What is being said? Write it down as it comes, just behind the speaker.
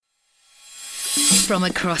From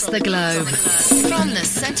across the globe, from the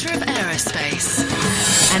centre of aerospace.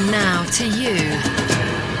 And now to you.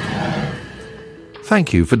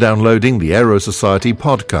 Thank you for downloading the Aero Society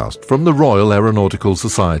podcast from the Royal Aeronautical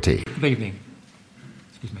Society. Good evening.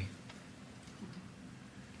 Excuse me.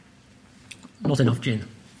 Not enough gin.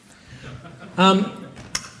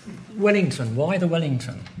 Wellington. Why the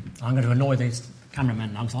Wellington? I'm going to annoy these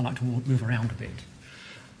cameramen now because I like to move around a bit.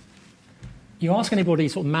 You ask anybody,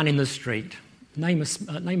 sort of man in the street, name a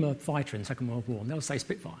fighter in the Second World War, and they'll say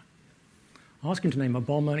Spitfire. Ask him to name a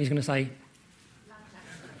bomber, and he's going to say...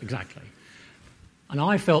 Exactly. And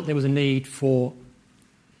I felt there was a need for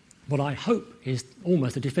what I hope is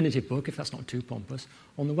almost a definitive book, if that's not too pompous,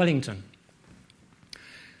 on the Wellington.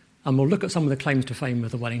 And we'll look at some of the claims to fame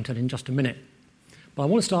of the Wellington in just a minute. But I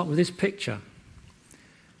want to start with this picture.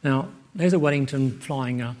 Now, there's a Wellington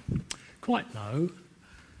flying quite low,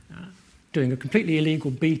 doing a completely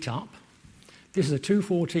illegal beat-up. This is a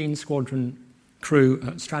 214 Squadron crew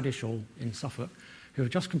at Stradishall in Suffolk who have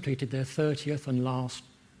just completed their 30th and last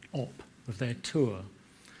op of their tour.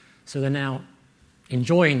 So they're now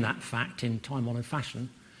enjoying that fact in time-honoured fashion.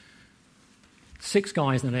 6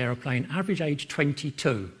 guys in an aeroplane, average age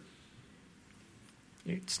 22.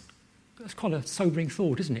 That's quite a sobering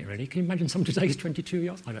thought, isn't it, really? Can you imagine someone today's 22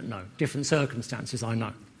 years old? I don't know. Different circumstances, I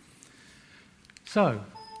know. So,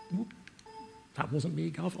 that wasn't me,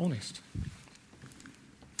 Gov, honest.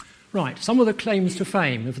 Right, some of the claims to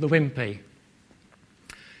fame of the Wimpy.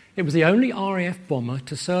 It was the only RAF bomber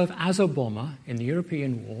to serve as a bomber in the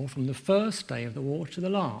European War from the first day of the war to the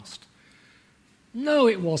last. No,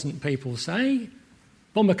 it wasn't, people say.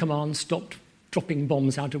 Bomber Command stopped dropping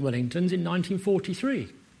bombs out of Wellingtons in 1943.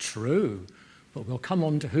 True, but we'll come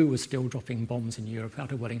on to who was still dropping bombs in Europe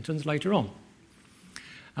out of Wellingtons later on.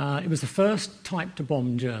 It was the first type to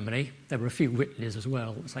bomb Germany. There were a few Whitleys as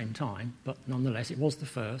well at the same time, but nonetheless it was the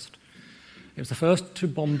first. It was the first to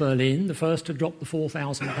bomb Berlin, the first to drop the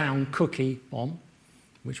 4,000-pound Cookie bomb,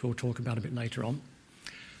 which we'll talk about a bit later on.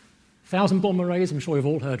 1,000 bomber raids, I'm sure you've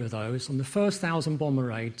all heard of those. On the first 1,000 bomber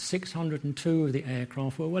raid, 602 of the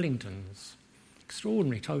aircraft were Wellingtons.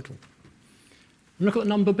 Extraordinary total. And look at the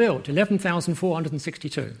number built,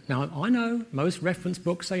 11,462. Now, I know most reference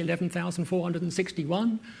books say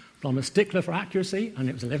 11,461, but I'm a stickler for accuracy, and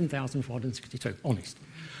it was 11,462, honest.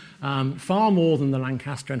 Far more than the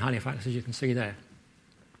Lancaster and Halifax, as you can see there.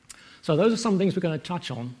 So those are some things we're going to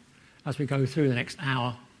touch on as we go through the next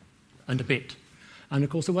hour and a bit. And,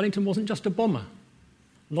 of course, the Wellington wasn't just a bomber.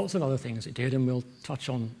 Lots of other things it did, and we'll touch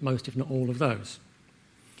on most, if not all, of those.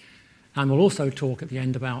 And we'll also talk at the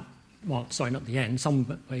end about, well, sorry, not the end,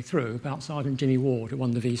 some way through, about Sergeant Jimmy Ward, who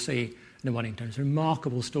won the VC in the Wellington. It's a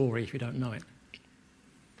remarkable story if you don't know it.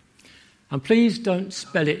 And please don't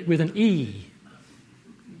spell it with an E,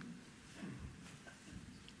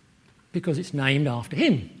 because it's named after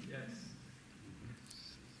him. Yes.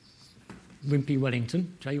 Wimpy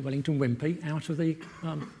Wellington, J. Wellington Wimpy, out of the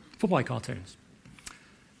Popeye cartoons.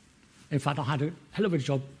 In fact, I had a hell of a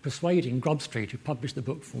job persuading Grub Street, who published the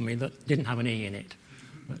book for me, that didn't have an E in it,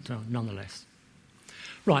 but nonetheless.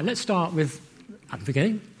 Right, let's start with, at the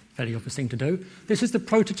beginning, fairly obvious thing to do. This is the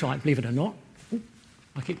prototype, believe it or not. Ooh,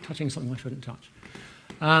 I keep touching something I shouldn't touch.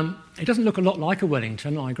 It doesn't look a lot like a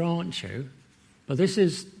Wellington, I grant you, but this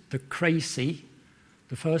is the Creasy,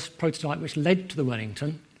 the first prototype which led to the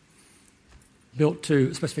Wellington, built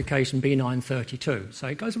to specification B932. So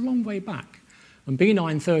it goes a long way back. And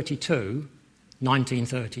B932,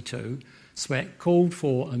 1932, Sweat called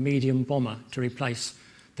for a medium bomber to replace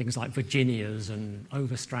things like Virginias and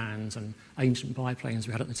Overstrands and ancient biplanes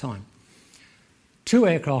we had at the time. 2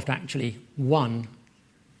 aircraft actually won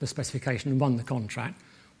the specification and won the contract.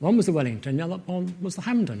 One was the Wellington, the other one was the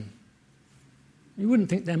Hampden. You wouldn't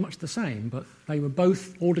think they're much the same, but they were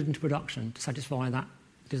both ordered into production to satisfy that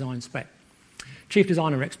design spec. Chief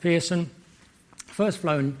designer Rex Pearson, first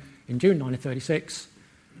flown in June 1936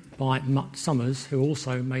 by Mutt Summers, who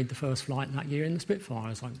also made the first flight that year in the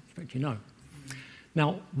Spitfire, as I expect you know.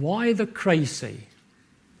 Now, why the Creasy?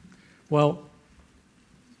 Well,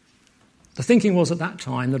 the thinking was at that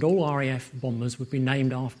time that all RAF bombers would be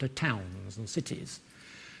named after towns and cities.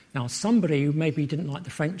 Now, somebody who maybe didn't like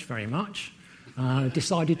the French very much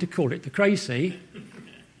decided to call it the Creasy.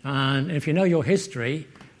 And if you know your history,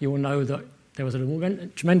 you will know that there was a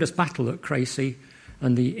tremendous battle at Creasy,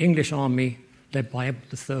 and the English army, led by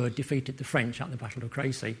Edward III, defeated the French at the Battle of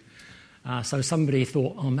Creasy. So somebody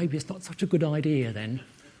thought, oh, maybe it's not such a good idea then.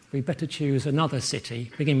 We better choose another city,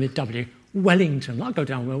 beginning with W, Wellington. That'll go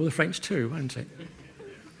down well with the French too, won't it?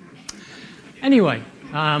 Anyway,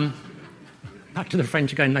 back to the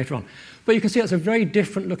French again later on. But you can see that's a very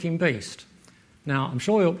different looking beast. Now, I'm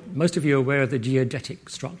sure most of you are aware of the geodetic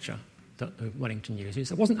structure that the Wellington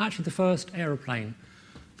uses. It wasn't actually the first aeroplane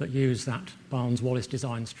that used that Barnes-Wallis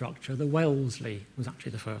design structure. The Wellesley was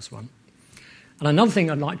actually the first one. And another thing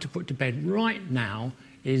I'd like to put to bed right now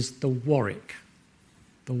is the Warwick.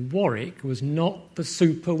 The Warwick was not the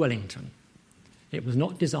Super Wellington. It was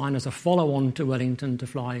not designed as a follow-on to Wellington to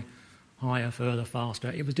fly higher, further, faster.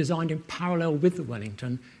 It was designed in parallel with the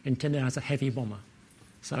Wellington, intended as a heavy bomber.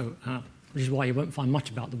 So, which is why you won't find much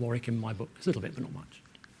about the Warwick in my book. There's a little bit, but not much.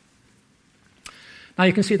 Now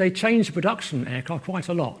you can see they changed the production aircraft quite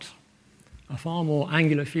a lot. A far more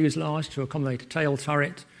angular fuselage to accommodate a tail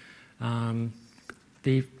turret.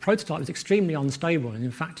 The prototype was extremely unstable, and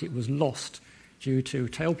in fact it was lost due to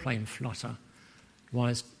tailplane flutter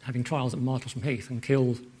while having trials at Martlesham Heath and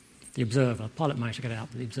killed the observer. The pilot managed to get out,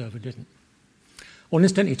 but the observer didn't. Well,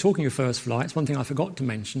 incidentally, talking of first flights, one thing I forgot to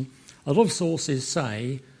mention, a lot of sources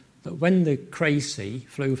say that when the Creasy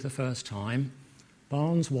flew for the first time,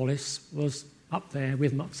 Barnes-Wallis was up there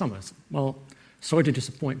with Mutt Summers. Well, sorry to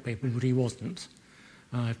disappoint people, but he wasn't.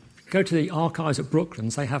 Go to the archives at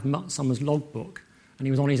Brooklands, they have Mutt Summers' logbook, and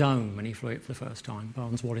he was on his own when he flew it for the first time.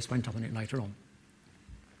 Barnes-Wallis went up on it later on.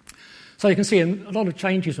 So you can see a lot of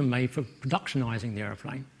changes were made for productionising the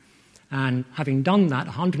aeroplane. And having done that,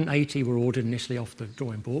 180 were ordered initially off the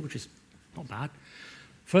drawing board, which is not bad.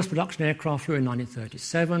 First production aircraft flew in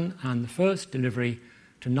 1937, and the first delivery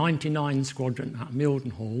to 99 Squadron at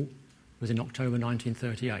Mildenhall was in October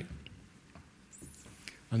 1938.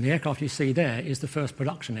 And the aircraft you see there is the first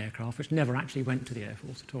production aircraft, which never actually went to the Air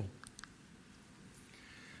Force at all.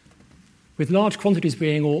 With large quantities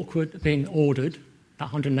being ordered, that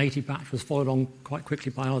 180 batch was followed on quite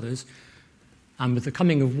quickly by others. And with the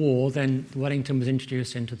coming of war, then Wellington was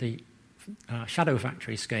introduced into the shadow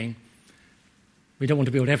factory scheme. We don't want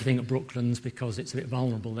to build everything at Brooklands because it's a bit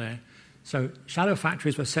vulnerable there. So shadow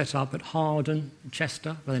factories were set up at Harden,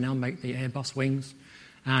 Chester, where they now make the Airbus wings,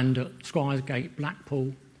 and at Squiersgate,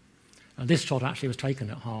 Blackpool. This shot actually was taken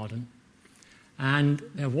at Harden. And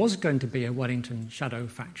there was going to be a Wellington shadow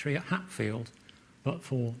factory at Hatfield, but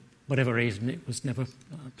for whatever reason it was never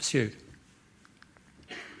pursued.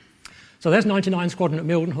 So there's 99 Squadron at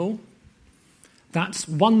Mildenhall. That's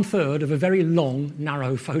 1/3 of a very long,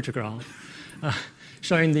 narrow photograph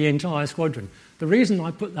showing the entire squadron. The reason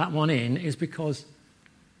I put that one in is because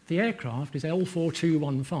the aircraft is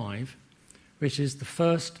L4215, which is the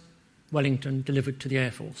first Wellington delivered to the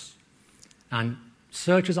Air Force. And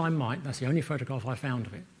search as I might, that's the only photograph I found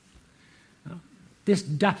of it. This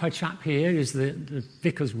dapper chap here is the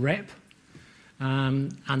Vickers rep,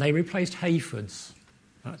 and they replaced Hayfords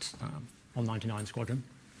on 99 Squadron.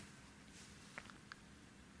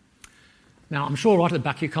 Now, I'm sure right at the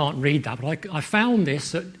back you can't read that, but I found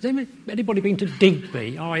this. Has anybody been to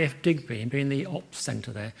Digby, RAF Digby, and been in the ops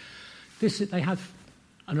centre there? They have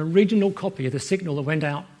an original copy of the signal that went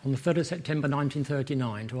out on the 3rd of September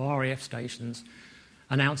 1939 to RAF stations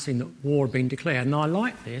announcing that war had been declared. And I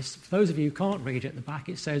like this. For those of you who can't read it at the back,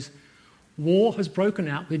 it says, "War has broken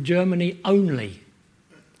out with Germany only."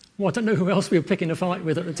 Well, I don't know who else we were picking a fight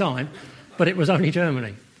with at the time, but it was only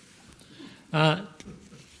Germany. Now,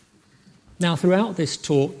 throughout this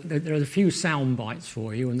talk, there are a few sound bites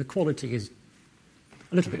for you, and the quality is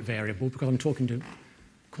a little bit variable because I'm talking to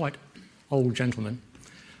quite old gentlemen.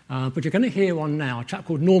 But you're going to hear one now, a chap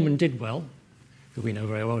called Norman Didwell, who we know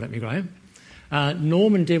very well, don't we, Graham?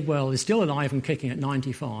 Norman Didwell is still alive and kicking at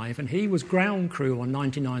 95, and he was ground crew on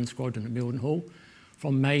 99 Squadron at Mildenhall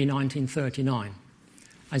from May 1939. And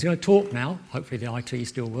he's going to talk now, hopefully the IT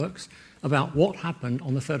still works, about what happened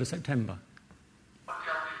on the 3rd of September.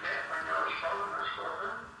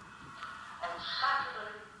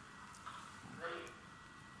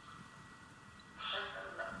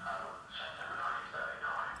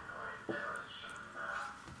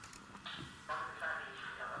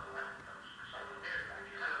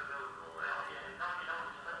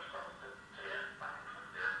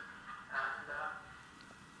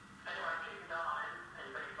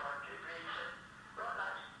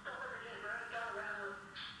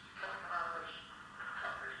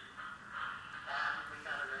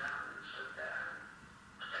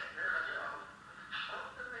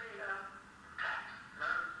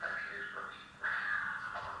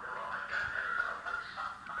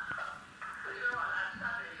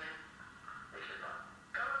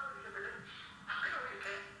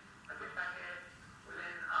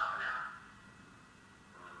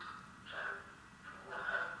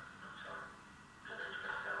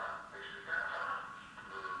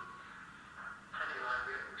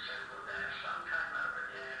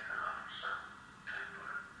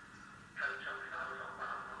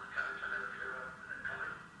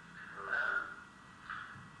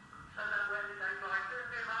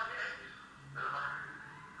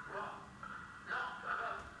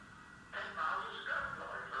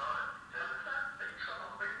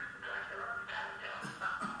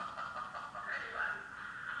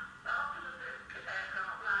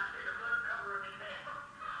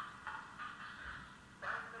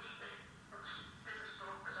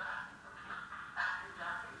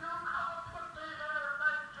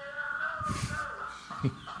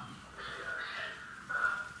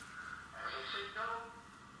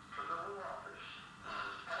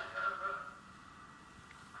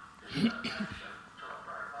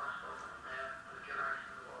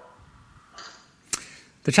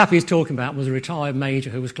 The chap he's talking about was a retired major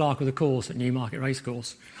who was clerk of the course at Newmarket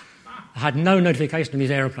Racecourse. Had no notification of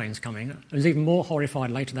his aeroplanes coming. He was even more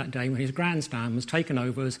horrified later that day when his grandstand was taken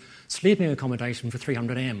over as sleeping accommodation for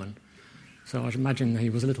 300 airmen. So I'd imagine he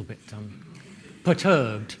was a little bit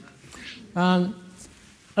perturbed.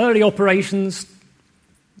 Early operations,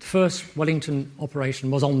 the first Wellington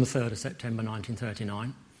operation was on the 3rd of September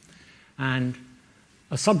 1939. And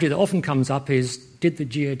a subject that often comes up is, did the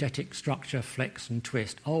geodetic structure flex and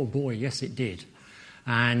twist? Oh boy, yes it did.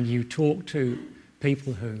 And you talk to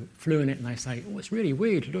people who flew in it and they say, oh, it's really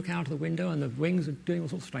weird, look out of the window and the wings are doing all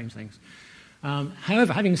sorts of strange things.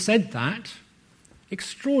 However, having said that,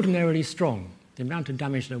 extraordinarily strong. The amount of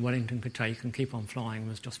damage that Wellington could take and keep on flying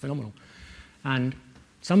was just phenomenal. And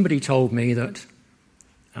somebody told me that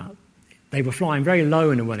they were flying very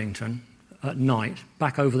low in the Wellington at night,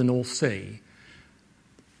 back over the North Sea,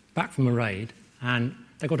 back from a raid, and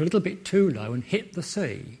they got a little bit too low and hit the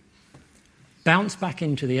sea, bounced back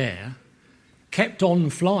into the air, kept on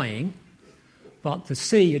flying, but the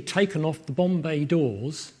sea had taken off the bomb bay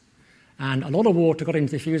doors and a lot of water got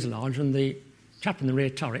into the fuselage and the chap in the rear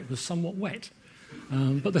turret was somewhat wet.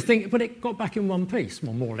 But it got back in one piece,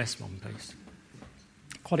 well, more or less one piece.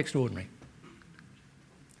 Quite extraordinary.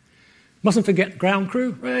 Mustn't forget ground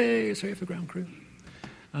crew. Hooray, sorry for ground crew.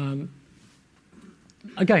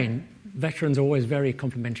 Again, veterans are always very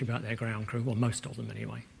complimentary about their ground crew, well, most of them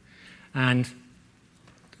anyway. And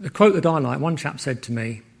the quote that I like, one chap said to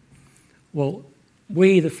me, well,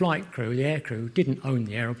 we, the flight crew, the air crew, didn't own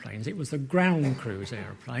the aeroplanes. It was the ground crew's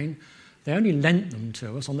aeroplane. They only lent them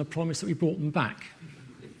to us on the promise that we brought them back.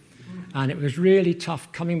 And it was really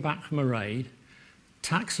tough coming back from a raid,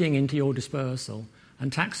 taxiing into your dispersal,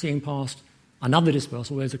 and taxiing past another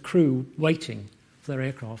dispersal where there's a crew waiting for their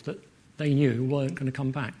aircraft that they knew weren't going to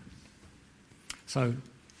come back. So,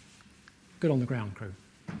 good on the ground crew.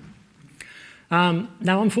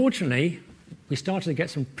 Now, unfortunately, we started to get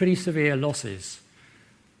some pretty severe losses.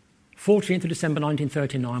 14th of December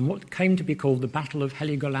 1939, what came to be called the Battle of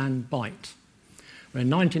Heligoland Bight, where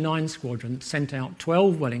 99 Squadron sent out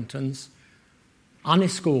 12 Wellingtons,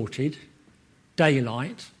 unescorted,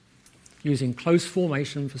 daylight, using close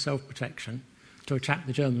formation for self-protection, to attack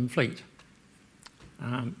the German fleet.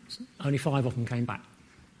 Only 5 of them came back,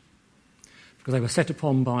 because they were set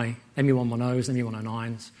upon by ME-110s and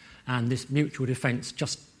ME-109s, and this mutual defence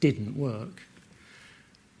just didn't work.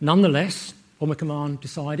 Nonetheless, Bomber Command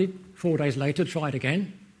decided 4 days later to try it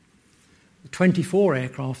again. 24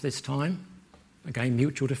 aircraft this time, again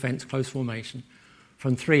mutual defence, close formation.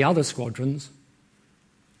 From 3 other squadrons,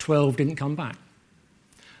 12 didn't come back.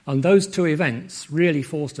 And those 2 events really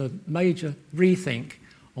forced a major rethink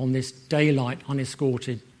on this daylight,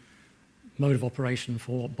 unescorted mode of operation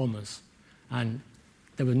for bombers. And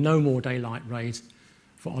there were no more daylight raids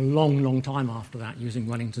for a long, long time after that, using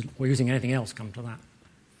Wellington or using anything else come to that.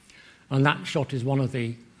 And that shot is one of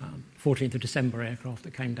the 14th of December aircraft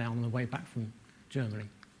that came down on the way back from Germany.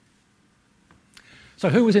 So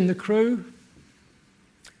who was in the crew?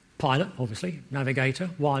 Pilot, obviously, navigator,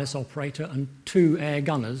 wireless operator, and 2 air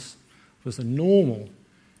gunners was the normal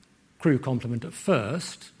crew complement at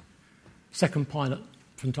first. Second pilot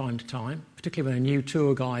from time to time, particularly when a new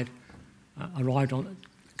tour guide arrived on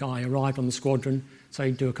the squadron, so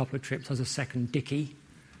he'd do a couple of trips as a second dickie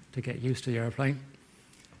to get used to the aeroplane.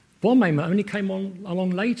 Bomb aimer only came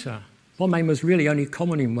along later. Bomb aiming was really only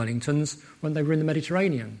common in Wellingtons when they were in the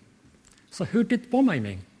Mediterranean. So who did bomb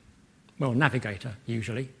aiming? Well, navigator,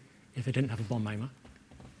 usually, if they didn't have a bomb aimer.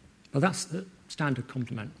 But that's the standard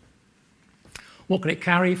complement. What could it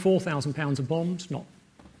carry? 4,000 pounds of bombs, not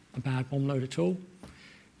a bad bomb load at all.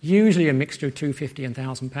 Usually a mixture of 250 and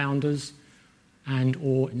 1,000-pounders and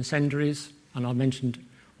or incendiaries. And I mentioned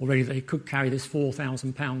already that they could carry this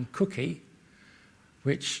 4,000-pound cookie,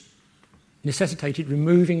 which necessitated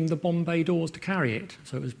removing the bomb bay doors to carry it.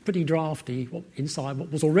 So it was pretty drafty inside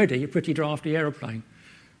what was already a pretty drafty aeroplane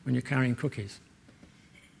when you're carrying cookies.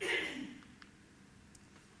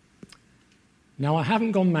 Now, I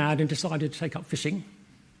haven't gone mad and decided to take up fishing.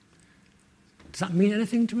 Does that mean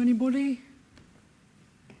anything to anybody?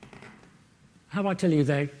 How about I tell you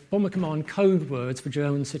they're Bomber Command code words for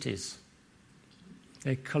German cities?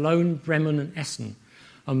 They're Cologne, Bremen and Essen.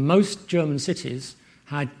 And most German cities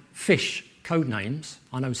had fish code names.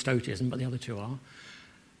 I know Stote isn't, but the other 2 are.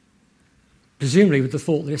 Presumably with the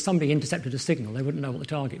thought that if somebody intercepted a signal, they wouldn't know what the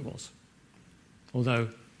target was. Although,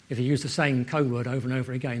 if you use the same code word over and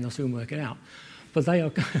over again, they'll soon work it out. But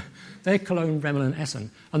they're Cologne, Bremen and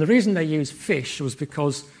Essen. And the reason they used fish was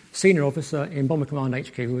because senior officer in Bomber Command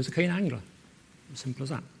HQ was a keen angler. As simple as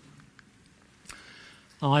that.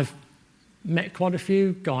 I've met quite a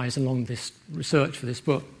few guys along this research for this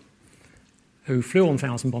book who flew on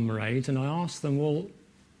 1,000 bomber raids, and I asked them, well,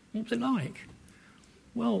 what was it like?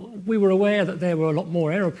 Well, we were aware that there were a lot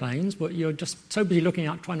more aeroplanes, but you're just so busy looking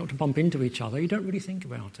out, trying not to bump into each other, you don't really think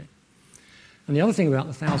about it. And the other thing about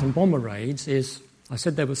the 1,000 bomber raids is, I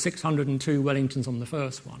said there were 602 Wellingtons on the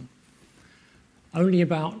first one. Only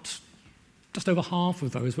about just over half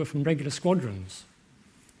of those were from regular squadrons.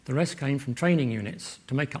 The rest came from training units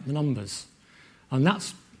to make up the numbers. And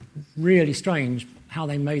that's really strange how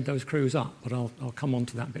they made those crews up, but I'll come on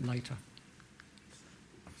to that a bit later.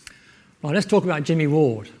 Right, let's talk about Jimmy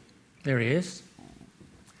Ward. There he is.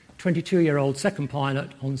 22-year-old second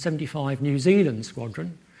pilot on 75 New Zealand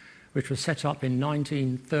Squadron, which was set up in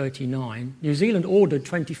 1939. New Zealand ordered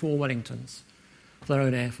 24 Wellingtons for their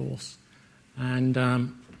own air force.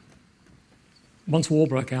 And once war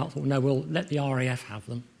broke out, thought, no, we'll let the RAF have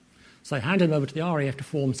them. So they handed them over to the RAF to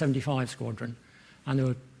form 75 Squadron. And they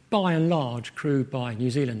were, by and large, crewed by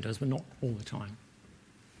New Zealanders, but not all the time.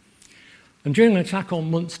 And during an attack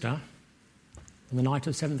on Munster, on the night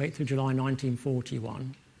of 7th-8th of July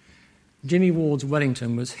 1941, Jimmy Ward's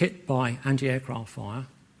Wellington was hit by anti-aircraft fire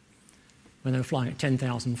when they were flying at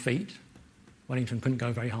 10,000 feet. Wellington couldn't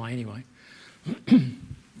go very high anyway.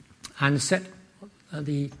 And set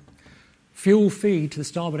the fuel feed to the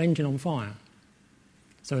starboard engine on fire.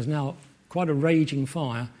 So there's now quite a raging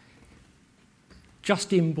fire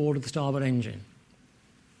just inboard of the starboard engine.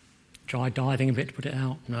 Tried diving a bit to put it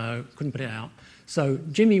out. No, couldn't put it out. So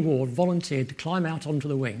Jimmy Ward volunteered to climb out onto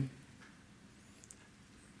the wing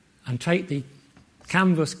and take the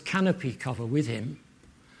canvas canopy cover with him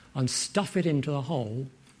and stuff it into the hole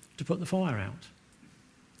to put the fire out.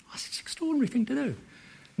 That's an extraordinary thing to do.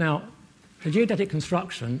 Now, the geodetic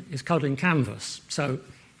construction is covered in canvas, so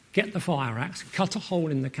get the fire axe, cut a hole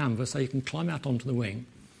in the canvas so you can climb out onto the wing.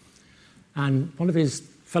 And one of his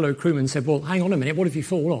fellow crewmen said, well, hang on a minute, what if you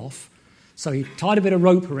fall off? So he tied a bit of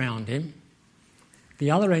rope around him, the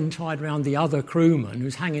other end tied around the other crewman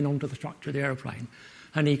who's hanging onto the structure of the aeroplane,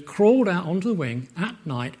 and he crawled out onto the wing at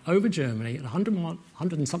night over Germany at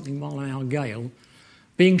 100 and something mile an hour gale,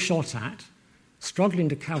 being shot at, struggling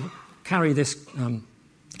to carry this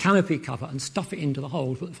canopy cover and stuff it into the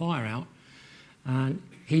hole to put the fire out. And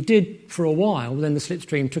he did for a while, then the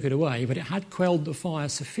slipstream took it away, but it had quelled the fire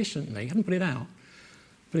sufficiently, hadn't put it out,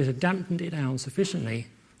 but it had dampened it down sufficiently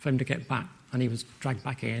for him to get back. And he was dragged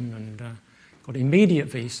back in and got immediate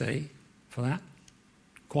VC for that,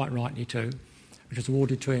 quite rightly too, which was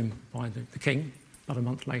awarded to him by the King about a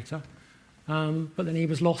month later. But then he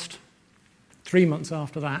was lost 2 months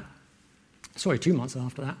after that,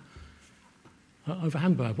 over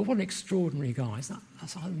Hamburg. But what an extraordinary guy.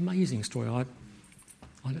 That's an amazing story.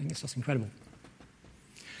 I think it's just incredible.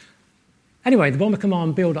 Anyway, the Bomber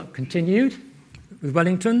Command build-up continued with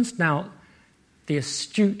Wellingtons. Now, the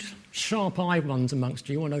astute, sharp-eyed ones amongst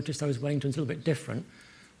you will notice those Wellingtons a little bit different.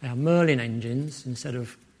 They have Merlin engines instead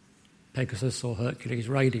of Pegasus or Hercules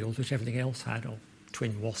radials, which everything else had, or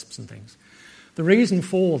twin Wasps and things. The reason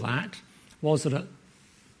for that was that at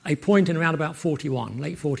a point in around about 41,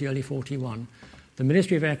 late 40, early 41, the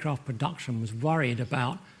Ministry of Aircraft Production was worried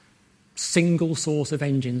about single source of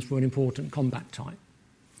engines for an important combat type.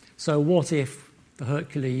 So what if the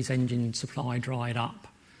Hercules engine supply dried up?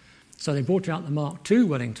 So they brought out the Mark II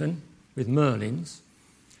Wellington with Merlins,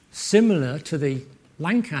 similar to the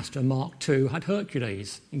Lancaster Mark II had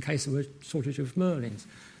Hercules in case there was a shortage of Merlins.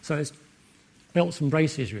 So it's belts and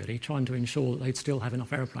braces, really, trying to ensure that they'd still have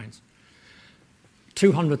enough aeroplanes.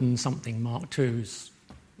 200 and something Mark IIs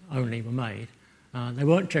only were made. They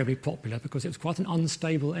weren't terribly popular because it was quite an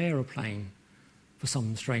unstable aeroplane for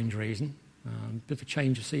some strange reason. A bit of a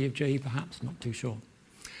change of C of G, perhaps, not too sure.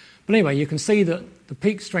 But anyway, you can see that the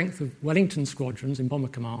peak strength of Wellington squadrons in Bomber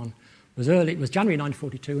Command was early. It was January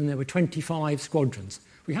 1942, and there were 25 squadrons.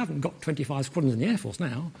 We haven't got 25 squadrons in the Air Force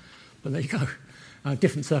now, but there you go.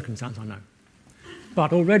 Different circumstance, I know.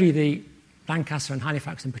 But already the Lancaster and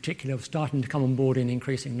Halifax in particular were starting to come on board in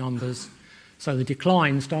increasing numbers. So the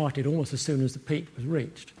decline started almost as soon as the peak was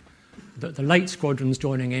reached. The late squadrons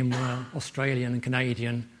joining in were Australian and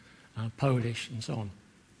Canadian, Polish and so on.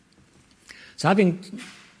 So having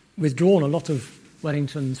withdrawn a lot of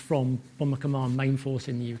Wellingtons from Bomber Command main force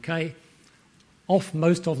in the UK,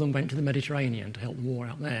 most of them went to the Mediterranean to help the war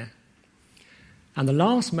out there. And the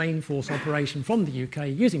last main force operation from the UK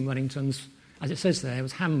using Wellingtons, as it says there,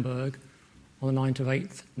 was Hamburg on the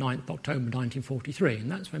 9th October 1943.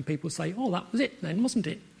 And that's when people say, oh, that was it then, wasn't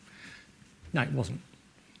it? No, it wasn't.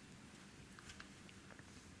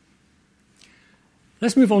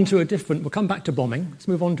 Let's move on to we'll come back to bombing. Let's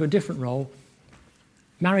move on to a different role.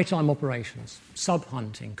 maritime operations,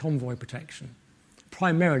 sub-hunting, convoy protection,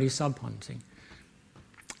 primarily sub-hunting.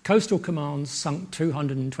 Coastal Command sunk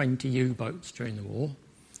 220 U-boats during the war,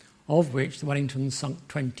 of which the Wellingtons sunk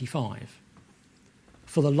 25,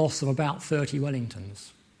 for the loss of about 30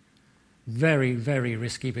 Wellingtons. Very, very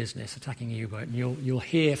risky business, attacking a U-boat, and you'll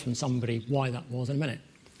hear from somebody why that was in a minute.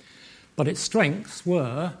 But its strengths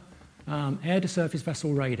were air-to-surface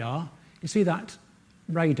vessel radar. You see that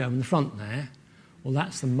radar in the front there? Well,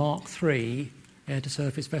 that's the Mark III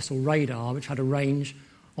air-to-surface vessel radar, which had a range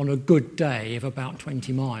on a good day of about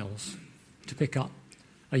 20 miles to pick up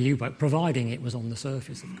a U-boat, providing it was on the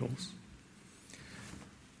surface, of course.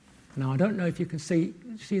 Now, I don't know if you can see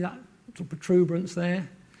that sort of protuberance there?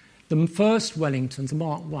 The first Wellingtons, the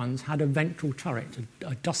Mark Is, had a ventral turret,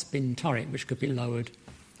 a dustbin turret, which could be lowered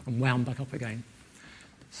and wound back up again.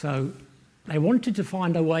 So they wanted to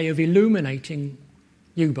find a way of illuminating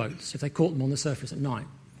U-boats if they caught them on the surface at night.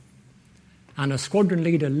 And a squadron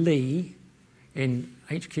leader, Lee, in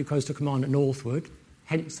HQ Coastal Command at Northwood,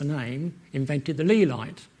 hence the name, invented the Lee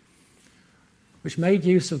light, which made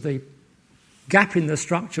use of the gap in the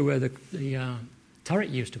structure where the turret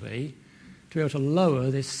used to be able to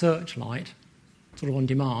lower this searchlight sort of on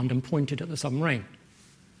demand and point it at the submarine.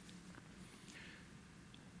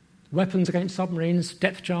 Weapons against submarines,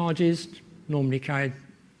 depth charges, normally carried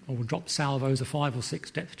or dropped salvos of 5 or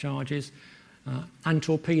 6 depth charges, and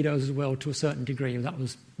torpedoes as well to a certain degree. That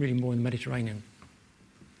was really more in the Mediterranean.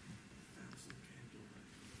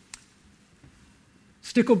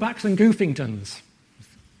 Sticklebacks and Goofingtons.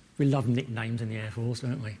 We love nicknames in the Air Force,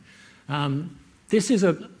 don't we? This is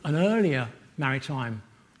an earlier maritime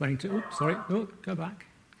Wellington. Oops, sorry. Oh, go back.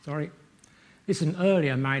 Sorry. This is an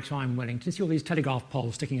earlier maritime Wellington. See all these telegraph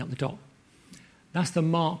poles sticking up the top? That's the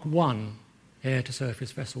Mark I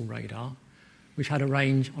air-to-surface vessel radar, which had a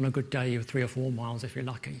range on a good day of 3 or 4 miles if you're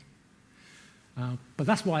lucky. But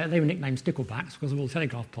that's why they were nicknamed Sticklebacks, because of all the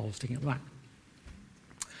telegraph poles sticking up the back.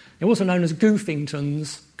 They're also known as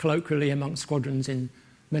Goofingtons, colloquially amongst squadrons in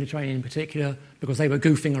Mediterranean in particular, because they were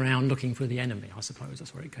goofing around looking for the enemy, I suppose.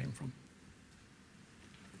 That's where it came from.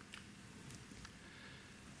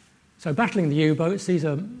 So battling the U-boats, these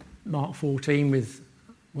are Mark 14 with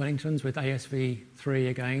Wellingtons, with ASV-3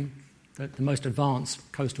 again, the most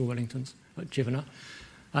advanced coastal Wellingtons at Giverna.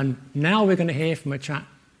 And now we're going to hear from a chap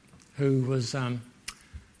who was on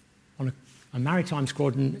a maritime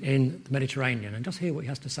squadron in the Mediterranean, and just hear what he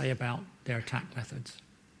has to say about their attack methods.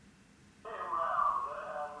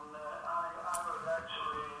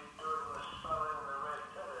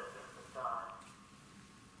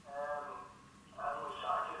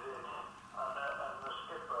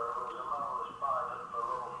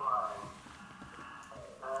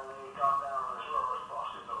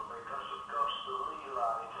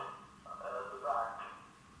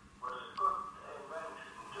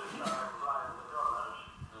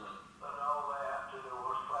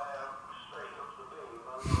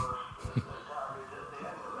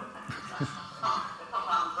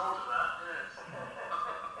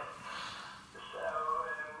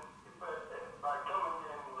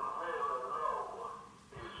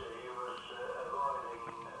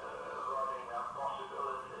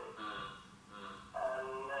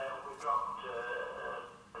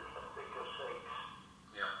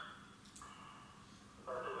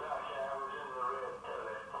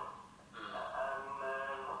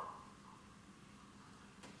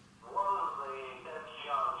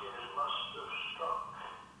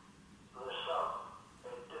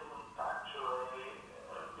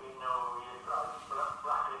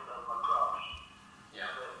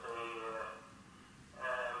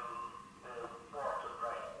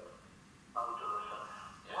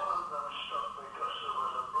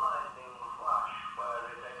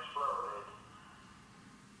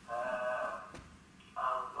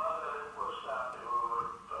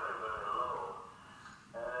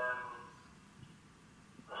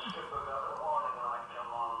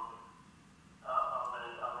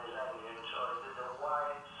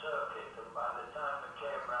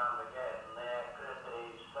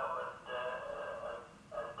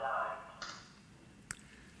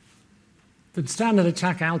 The standard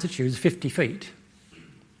attack altitude is 50 feet.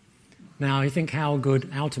 Now, you think how good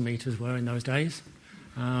altimeters were in those days.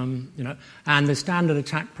 And the standard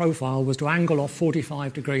attack profile was to angle off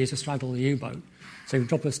 45 degrees to straddle the U-boat. So you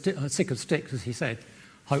drop a stick of sticks, as he said.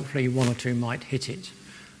 Hopefully 1 or 2 might hit it.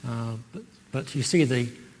 But you see the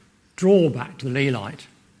drawback to the lee light.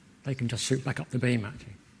 They can just shoot back up the beam at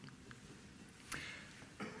you.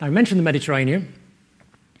 Now, I mentioned the Mediterranean.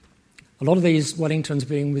 A lot of these Wellingtons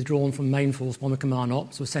being withdrawn from main force bomber command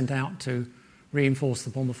ops were sent out to reinforce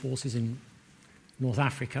the bomber forces in North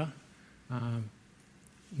Africa,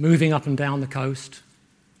 moving up and down the coast,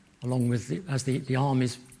 along with as the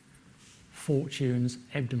army's fortunes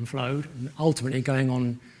ebbed and flowed, and ultimately going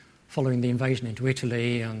on following the invasion into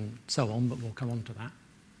Italy and so on, but we'll come on to that.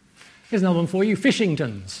 Here's another one for you,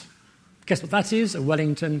 Fishingtons. Guess what that is? A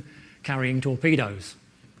Wellington carrying torpedoes.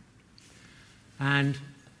 And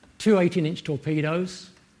two 18-inch torpedoes,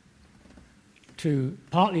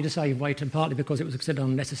 partly to save weight and partly because it was considered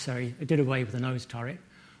unnecessary. It did away with the nose turret.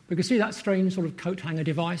 We can see that strange sort of coat hanger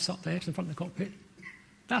device up there to the front of the cockpit.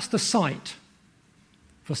 That's the sight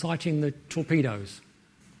for sighting the torpedoes.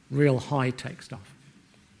 Real high-tech stuff.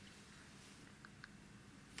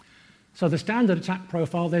 So the standard attack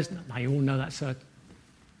profile, now you all know that's a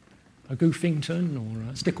Goofington or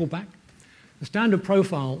a Stickleback. The standard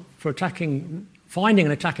profile for finding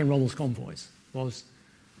and attacking Rommel's convoys was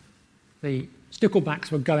the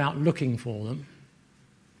Sticklebacks would go out looking for them,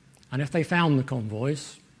 and if they found the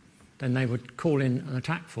convoys, then they would call in an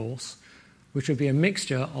attack force, which would be a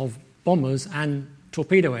mixture of bombers and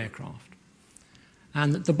torpedo aircraft.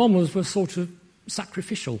 And the bombers were sort of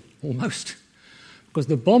sacrificial, almost, because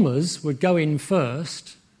the bombers would go in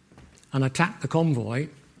first and attack the convoy,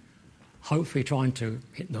 hopefully trying to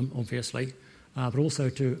hit them, obviously, but also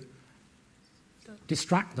to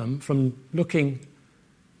distract them from looking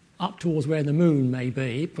up towards where the moon may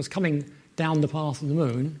be, because coming down the path of the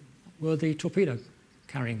moon were the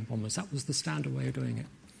torpedo-carrying bombers. That was the standard way of doing it.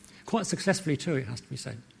 Quite successfully, too, it has to be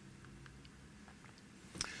said.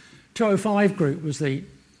 205 Group was the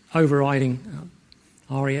overriding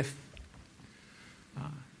RAF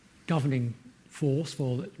governing force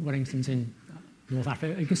for the Wellingtons in North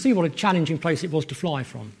Africa. You can see what a challenging place it was to fly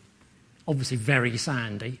from. Obviously very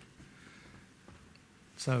sandy.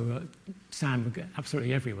 So sand would get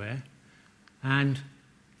absolutely everywhere. And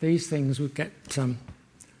these things would get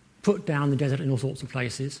put down the desert in all sorts of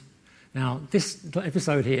places. Now, this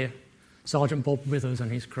episode here, Sergeant Bob Withers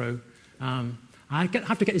and his crew, I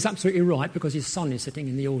have to get this absolutely right because his son is sitting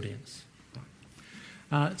in the audience.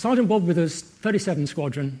 Sergeant Bob Withers, 37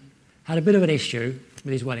 Squadron, had a bit of an issue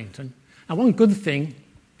with his Wellington. And one good thing,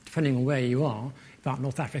 depending on where you are, about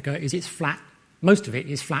North Africa is it's flat. Most of it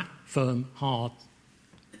is flat, firm, hard,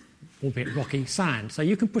 albeit rocky sand. So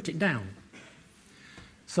you can put it down.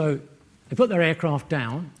 So they put their aircraft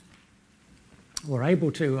down, were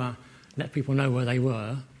able to let people know where they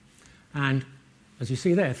were. And as you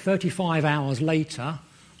see there, 35 hours later,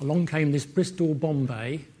 along came this Bristol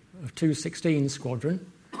Bombay of 216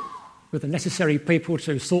 Squadron with the necessary people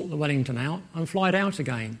to sort the Wellington out and fly it out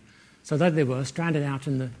again. So there they were, stranded out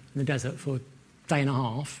in the desert for a day and a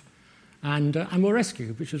half and were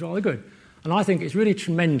rescued, which was rather good. And I think it's really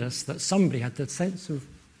tremendous that somebody had the sense of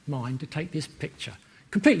mind to take this picture.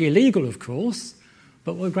 Completely illegal, of course,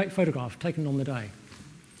 but what a great photograph taken on the day.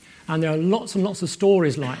 And there are lots and lots of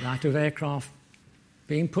stories like that of aircraft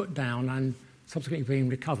being put down and subsequently being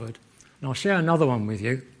recovered. And I'll share another one with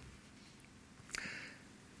you.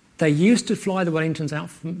 They used to fly the Wellingtons out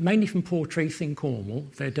mainly from Portreath in Cornwall.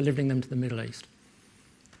 They're delivering them to the Middle East,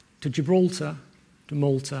 to Gibraltar, to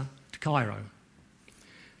Malta, to Cairo.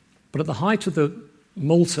 But at the height of the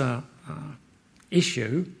Malta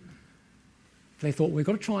issue, they thought, we've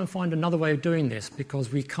got to try and find another way of doing this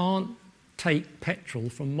because we can't take petrol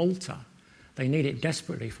from Malta. They need it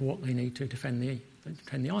desperately for what they need to defend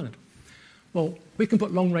the island. Well, we can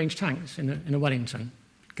put long-range tanks in a Wellington,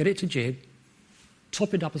 get it to Gib,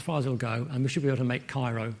 top it up as far as it'll go, and we should be able to make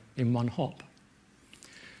Cairo in one hop.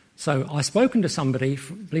 So I've spoken to somebody,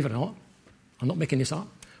 believe it or not, I'm not making this up,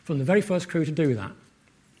 from the very first crew to do that.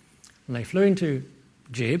 And they flew into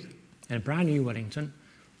Gib in a brand new Wellington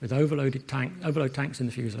with overload tanks in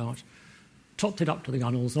the fuselage, topped it up to the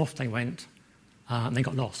gunnels, and off they went, and they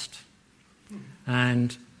got lost.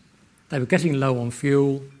 And they were getting low on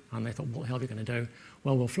fuel, and they thought, what the hell are we going to do?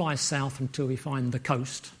 Well, we'll fly south until we find the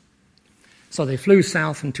coast. So they flew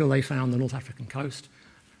south until they found the North African coast,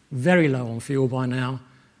 very low on fuel by now,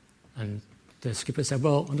 and the skipper said,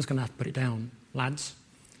 well, I'm just going to have to put it down, lads.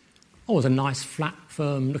 Oh, it was a nice, flat,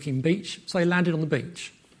 firm-looking beach, so they landed on the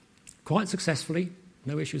beach, quite successfully,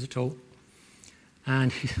 no issues at all.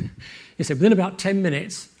 And he said, within about 10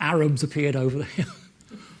 minutes, Arabs appeared over there.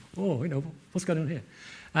 Oh, what's going on here?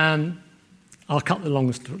 I'll cut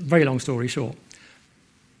the very long story short.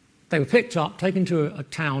 They were picked up, taken to a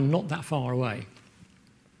town not that far away,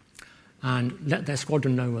 and let their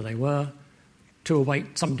squadron know where they were to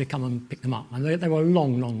await somebody to come and pick them up. And they were a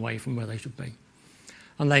long, long way from where they should be.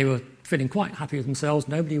 And they were feeling quite happy with themselves.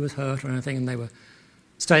 Nobody was hurt or anything, and they were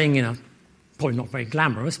staying in probably not very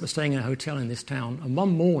glamorous, but staying in a hotel in this town. And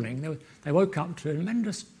one morning, they woke up to a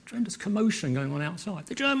tremendous tremendous commotion going on outside.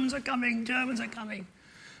 The Germans are coming, Germans are coming.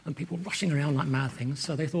 And people rushing around like mad things.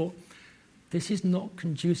 So they thought, this is not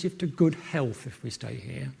conducive to good health if we stay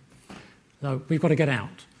here. So we've got to get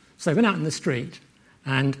out. So they went out in the street,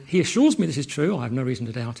 and he assures me this is true. I have no reason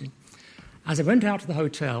to doubt him. As they went out to the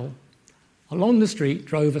hotel, along the street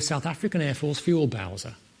drove a South African Air Force fuel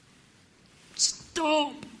bowser.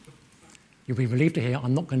 Stop! You'll be relieved to hear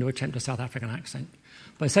I'm not going to attempt a South African accent.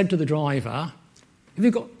 But I said to the driver, have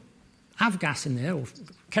you got avgas in there, or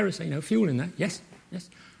kerosene, fuel in there? Yes, yes.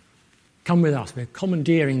 Come with us, we're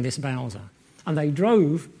commandeering this bowser. And they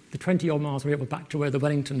drove the 20-odd miles we were back to where the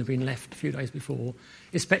Wellington had been left a few days before,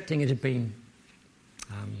 expecting it had been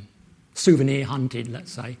souvenir hunted,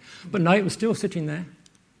 let's say. But no, it was still sitting there,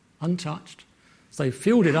 untouched. So they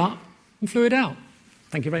fueled it up and flew it out.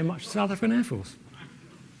 Thank you very much, South African Air Force.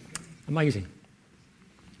 Amazing.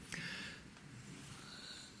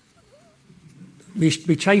 We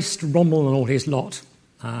chased Rommel and all his lot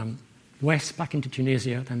west back into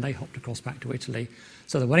Tunisia, then they hopped across back to Italy.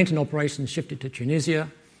 So the Wellington operations shifted to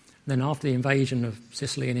Tunisia. Then after the invasion of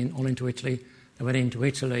Sicily and on into Italy, they went into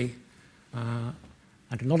Italy.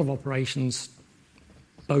 And a lot of operations,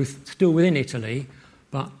 both still within Italy,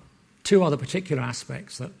 but two other particular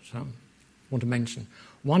aspects that I want to mention.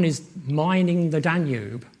 One is mining the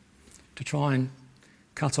Danube to try and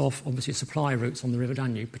cut off, obviously, supply routes on the River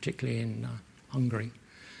Danube, particularly in Hungary.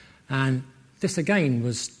 And this, again,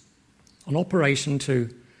 was an operation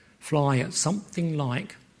to fly at something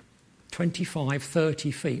like 25,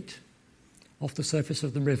 30 feet off the surface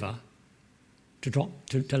of the river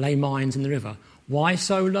to lay mines in the river. Why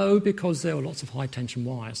so low? Because there were lots of high-tension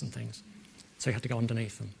wires and things. So you had to go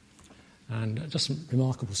underneath them. And just some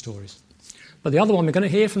remarkable stories. But the other one we're going to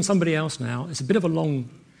hear from somebody else now. It's a bit of a long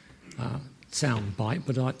sound bite,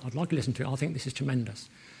 but I'd like to listen to it. I think this is tremendous.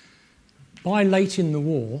 By late in the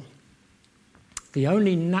war, the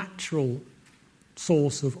only natural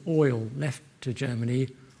source of oil left to Germany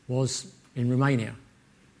was in Romania,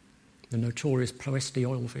 the notorious Ploesti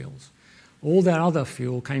oil fields. All their other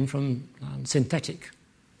fuel came from synthetic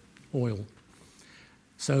oil.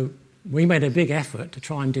 So we made a big effort to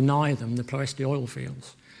try and deny them the Ploesti oil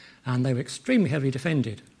fields, and they were extremely heavily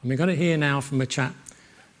defended. And we're going to hear now from a chap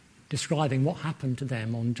describing what happened to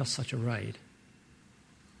them on just such a raid.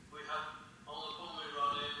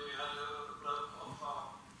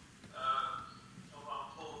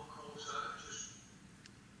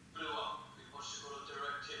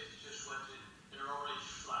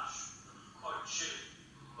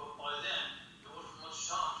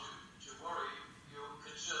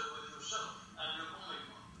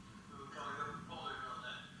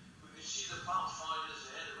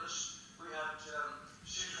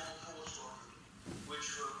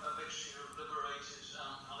 Which were a mixture of the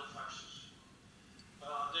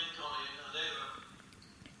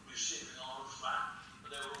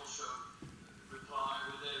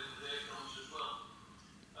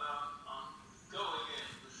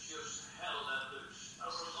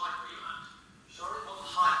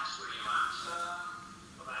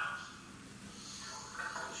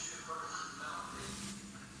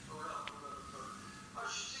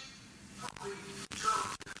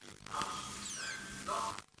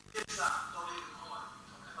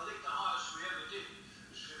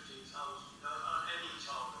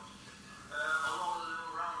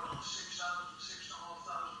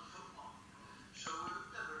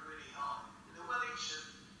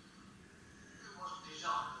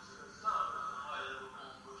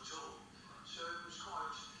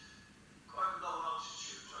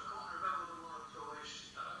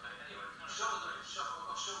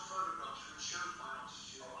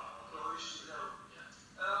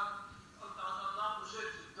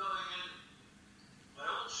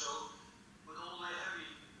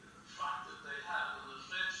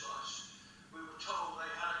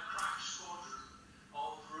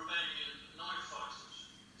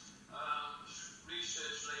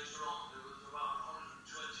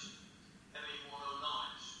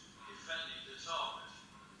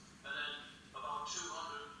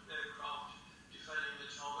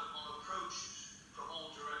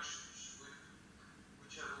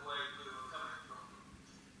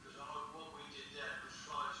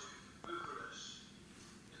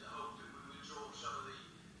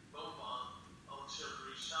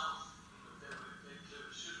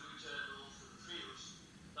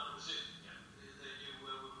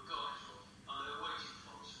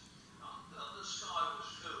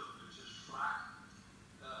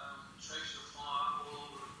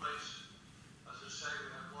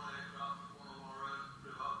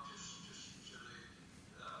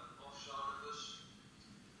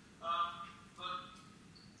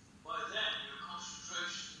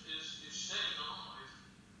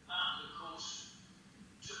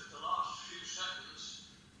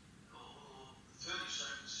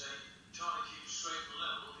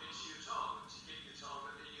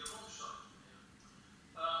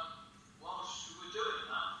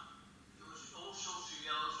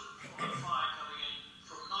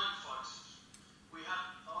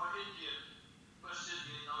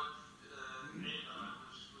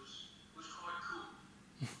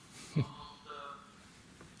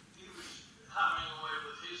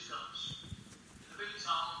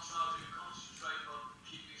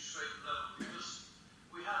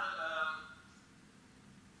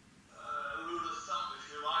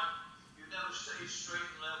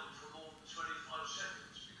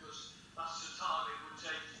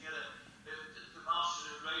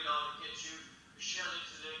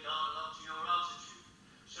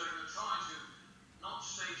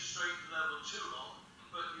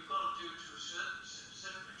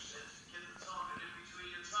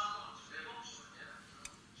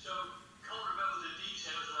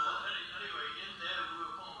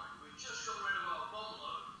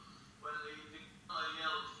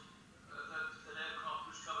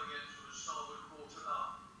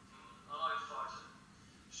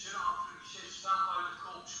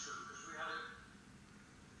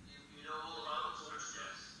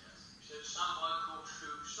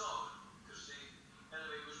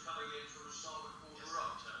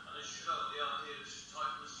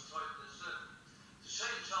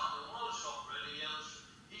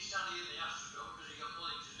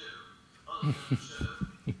Same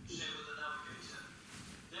with the navigator.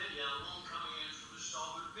 Then yell, one coming in from the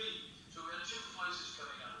starboard beam. So we had two fighters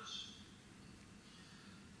coming at us.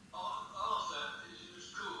 Arthur, it was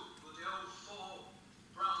cool, but the old four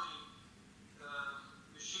Browning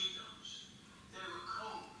machine guns, they were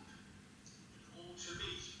cold, all to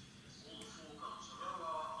meet, all the four guns. Although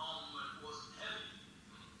our armament wasn't heavy,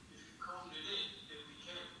 if you combed it in, it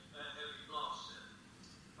became a heavy blaster.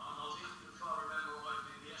 And I think, if I remember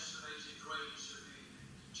rightly, the estimated range of the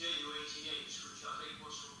Ju-88s, which I think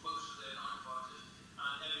was for most of their night fighters,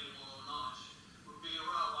 and heavy 109s, would be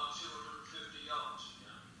around about 250 yards.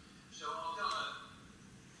 So our gunner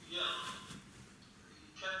yelled, he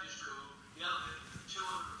kept his cool, yelled at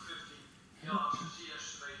 250 yards as he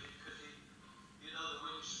estimated, because the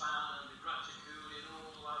wingspan and the gratitude and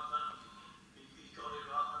all of that, he got it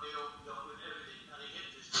up and he opened up with everything and he hit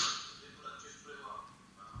this thing, the blood just blew up.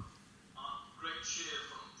 Great cheer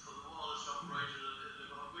from the wireless operator,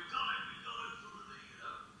 we got it, sort of thing,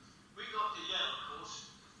 We got the yell, of course,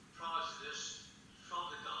 prior to this, from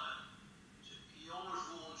the gunner. He always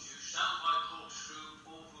warns you, stand by corkscrew,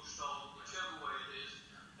 awful stall, whichever way it is,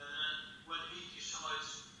 and then when he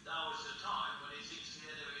decides now is the time, when he thinks the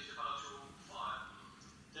enemy is about to open fire,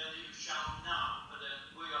 then he would shout now, and then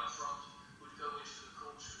we up front would go into the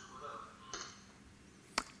corkscrew with them.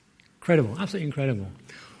 Incredible, absolutely incredible.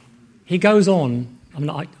 He goes on,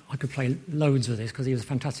 I could play loads of this because he was a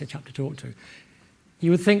fantastic chap to talk to.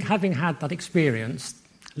 You would think, having had that experience,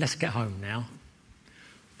 let's get home now.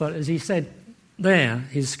 But as he said there,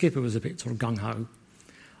 his skipper was a bit sort of gung-ho.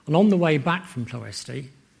 And on the way back from Ploesti,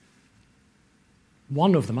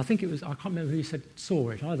 one of them, I think it was, I can't remember who he said saw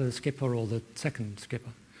it, either the skipper or the second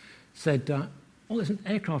skipper, said, there's an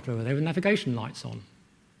aircraft over there with navigation lights on.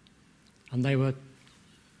 And they were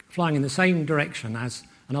flying in the same direction as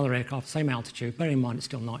another aircraft, same altitude. Bear in mind, it's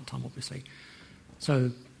still night time, obviously. So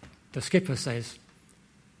the skipper says,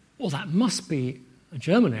 well, that must be a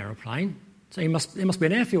German aeroplane. So there must be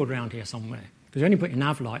an airfield around here somewhere, because you only put your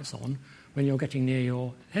nav lights on when you're getting near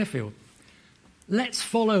your airfield. Let's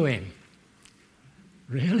follow him.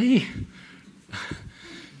 Really?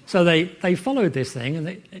 So they followed this thing, and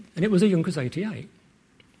it was a Junkers 88.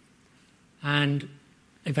 And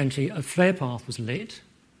eventually a flare path was lit.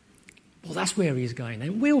 Well, that's where he's going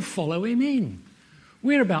then. We'll follow him in.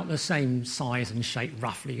 We're about the same size and shape,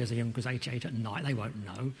 roughly, as a Junkers 88 at night. They won't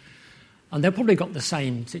know. And they've probably got the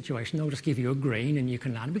same situation. They'll just give you a green and you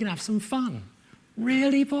can land. We can have some fun.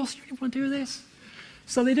 Really, boss? You want to do this?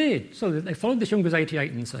 So they did. So they followed this Junkers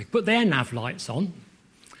 88 and they put their nav lights on.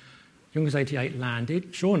 Junkers 88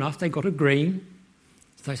 landed. Sure enough, they got a green.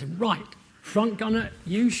 So they said, right, front gunner,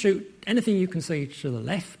 you shoot anything you can see to the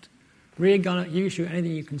left. Rear gunner, you shoot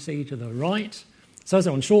anything you can see to the right. So as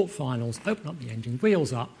they're on short finals, open up the engine,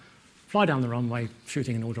 wheels up, fly down the runway,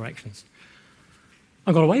 shooting in all directions.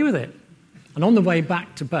 I got away with it. And on the way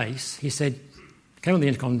back to base, he said, came on the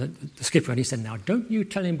intercom, the skipper, and he said, now, don't you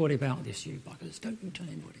tell anybody about this, you buggers. Don't you tell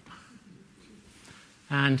anybody.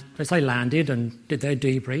 And as they landed and did their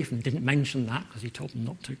debrief and didn't mention that because he told them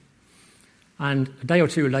not to. And a day or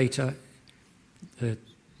two later, the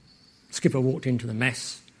skipper walked into the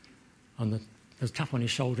mess and there was a tap on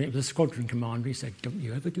his shoulder. It was the squadron commander. He said, don't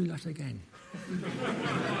you ever do that again.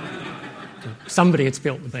 So somebody had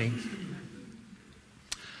spilt the beans.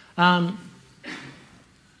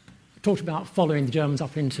 Talked about following the Germans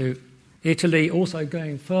up into Italy, also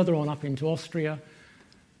going further on up into Austria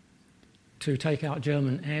to take out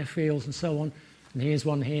German airfields and so on. And here's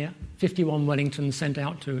one here. 51 Wellington sent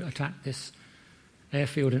out to attack this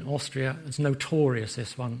airfield in Austria. It's notorious,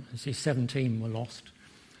 this one. As 17 were lost.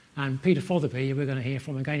 And Peter Fotherby, we're going to hear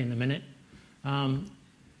from again in a minute,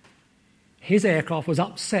 his aircraft was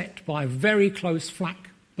upset by a very close flak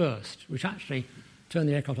burst, which actually turned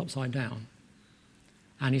the aircraft upside down.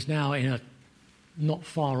 And he's now in a not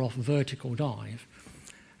far off vertical dive.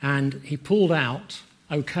 And he pulled out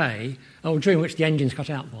during which the engines cut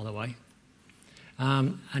out, by the way.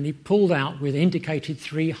 And he pulled out with indicated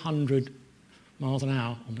 300 miles an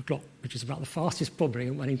hour on the clock, which is about the fastest probably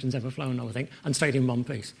Wellington's ever flown, I think, and stayed in one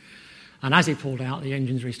piece. And as he pulled out, the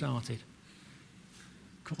engines restarted.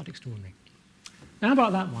 Quite extraordinary. Now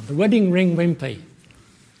about that one, the Wedding Ring Wimpy.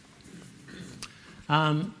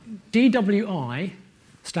 DWI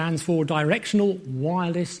stands for Directional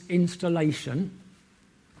Wireless Installation,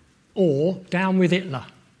 or Down with Hitler.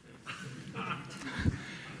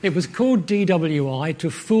 It was called DWI to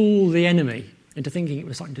fool the enemy into thinking it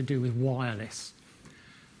was something to do with wireless.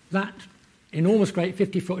 That enormous great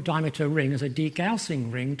 50-foot diameter ring is a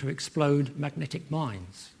degaussing ring to explode magnetic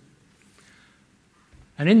mines.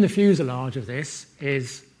 And in the fuselage of this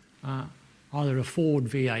is either a Ford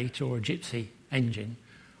V8 or a Gypsy engine,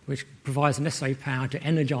 which provides the necessary power to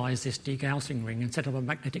energise this degaussing ring and set up a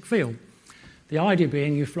magnetic field. The idea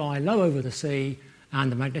being you fly low over the sea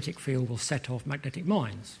and the magnetic field will set off magnetic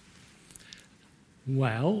mines.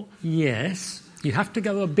 Well, yes, you have to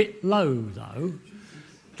go a bit low though.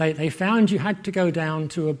 They found you had to go down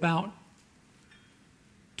to about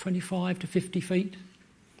 25 to 50 feet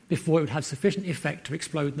before it would have sufficient effect to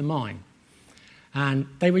explode the mine. And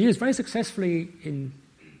they were used very successfully in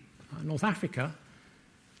North Africa,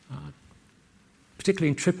 particularly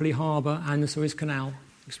in Tripoli Harbour and the Suez Canal,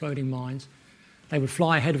 exploding mines. They would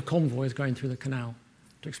fly ahead of convoys going through the canal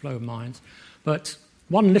to explode mines. But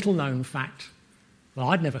one little-known fact, well,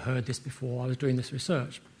 I'd never heard this before I was doing this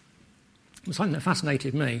research, it was something that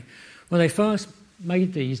fascinated me. When they first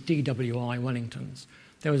made these DWI Wellingtons,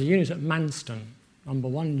 there was a unit at Manston, number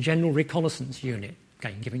 1 General Reconnaissance Unit,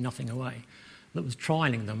 again, giving nothing away, that was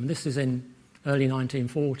trialling them. This is in early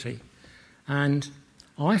 1940. And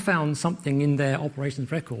I found something in their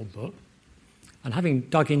operations record book, and having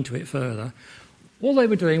dug into it further, all they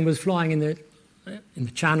were doing was flying in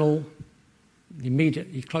the Channel,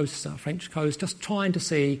 immediately close to the French coast, just trying to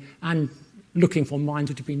see and looking for mines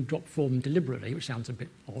which had been dropped for them deliberately, which sounds a bit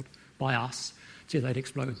odd, by us, see if they'd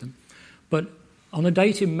explode them. But on a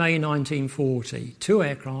date in May 1940, 2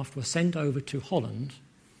 aircraft were sent over to Holland,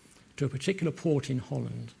 to a particular port in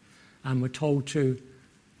Holland, and were told to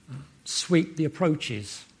sweep the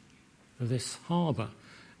approaches of this harbour,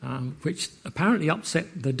 which apparently upset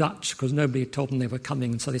the Dutch because nobody had told them they were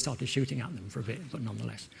coming, and so they started shooting at them for a bit, but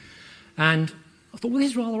nonetheless. And I thought, well,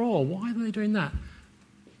 this is rather odd. Why were they doing that?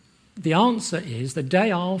 The answer is the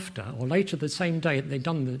day after, or later the same day that they'd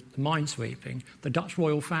done the mine sweeping, the Dutch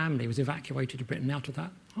royal family was evacuated to Britain out of that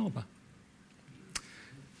harbour.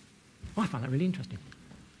 I found that really interesting.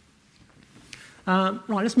 Right,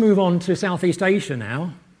 let's move on to Southeast Asia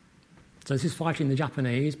now. So this is fighting the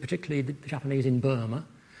Japanese, particularly the Japanese in Burma.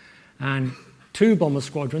 And 2 bomber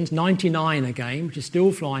squadrons, 99 again, which is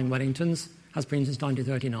still flying Wellingtons, has been since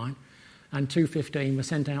 1939, and 215 were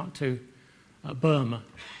sent out to Burma.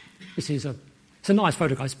 It's a nice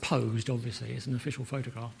photograph. It's posed, obviously. It's an official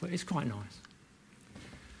photograph, but it's quite nice.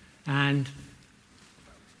 And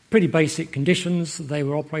pretty basic conditions that they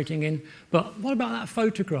were operating in. But what about that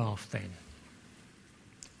photograph then?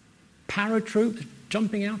 Paratroops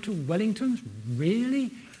jumping out of Wellingtons?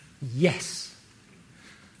 Really? Yes.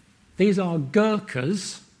 These are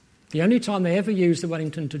Gurkhas. The only time they ever used the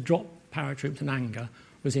Wellington to drop paratroops in anger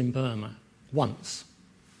was in Burma, once.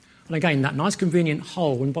 And again, that nice convenient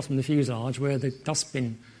hole in the bottom of the fuselage where the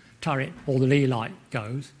dustbin turret or the lee light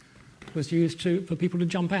goes was used for people to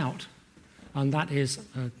jump out. And that's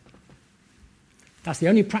the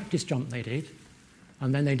only practice jump they did.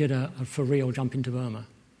 And then they did a for real jump into Burma.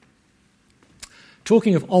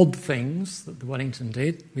 Talking of odd things that the Wellington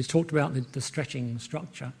did, we talked about the stretching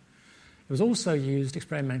structure. It was also used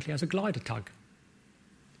experimentally as a glider tug.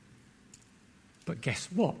 But guess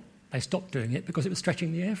what? They stopped doing it because it was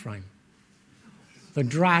stretching the airframe. The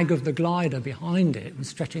drag of the glider behind it was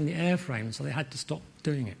stretching the airframe, so they had to stop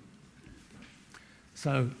doing it.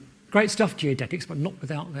 So, great stuff, geodetics, but not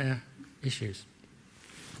without their issues.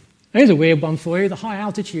 Here's a weird one for you, the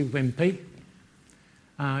high-altitude Wimpy.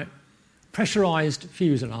 Pressurised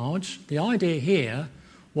fuselage. The idea here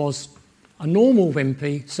was a normal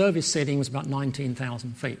Wimpy, service ceiling was about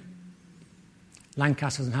 19,000 feet.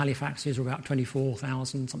 Lancasters and Halifaxes were about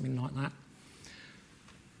 24,000, something like that.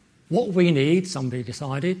 What we need, somebody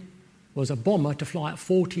decided, was a bomber to fly at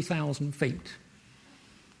 40,000 feet.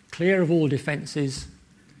 Clear of all defences.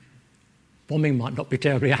 Bombing might not be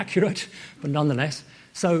terribly accurate, but nonetheless.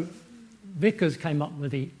 So Vickers came up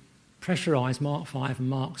with the pressurised Mark V and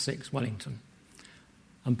Mark VI Wellington.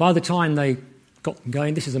 And by the time they got them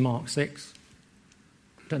going, this is a Mark VI.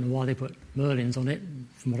 Don't know why they put Merlins on it,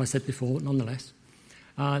 from what I said before, but nonetheless.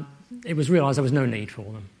 It was realised there was no need for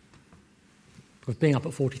them. Because being up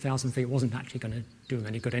at 40,000 feet wasn't actually going to do them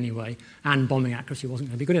any good anyway, and bombing accuracy wasn't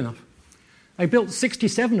going to be good enough. They built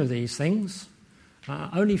 67 of these things.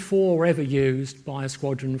 Only 4 were ever used by a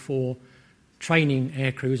squadron for training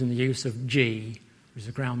aircrews in the use of G, which is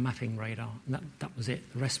a ground mapping radar, and that was it.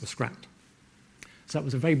 The rest were scrapped. So that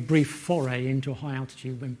was a very brief foray into a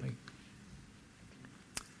high-altitude Wimpy.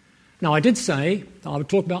 Now, I did say that I would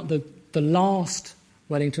talk about the last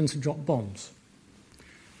Wellingtons to drop bombs.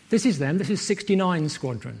 This is them. This is 69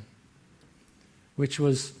 Squadron, which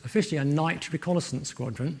was officially a night reconnaissance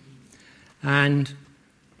squadron, and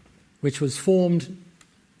which was formed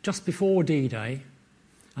just before D-Day,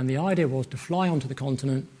 and the idea was to fly onto the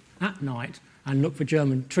continent at night and look for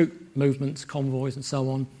German troop movements, convoys and so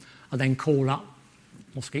on, and then call up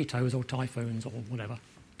mosquitoes or typhoons or whatever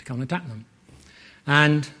to come and attack them.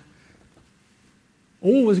 And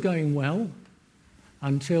all was going well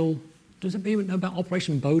until, does it even know about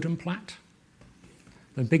Operation Bodenplatte?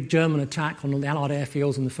 The big German attack on the Allied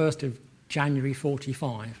airfields on the 1st of January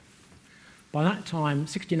 1945. By that time,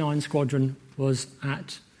 69 Squadron was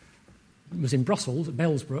in Brussels, at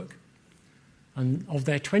Bellsbrook, and of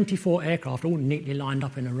their 24 aircraft, all neatly lined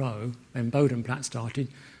up in a row, when Bodenplatte started,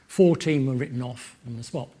 14 were written off on the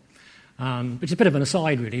spot. Which is a bit of an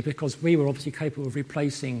aside, really, because we were obviously capable of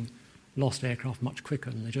replacing lost aircraft much quicker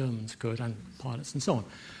than the Germans could, and pilots and so on.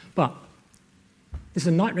 But this is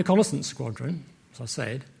a night reconnaissance squadron, as I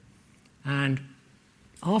said, and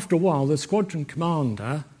after a while, the squadron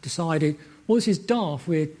commander decided, well, this is daft.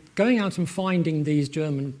 We're going out and finding these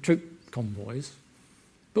German troop convoys,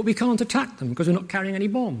 but we can't attack them because we're not carrying any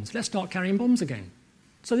bombs. Let's start carrying bombs again.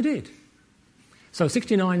 So they did. So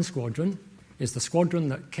 69 Squadron is the squadron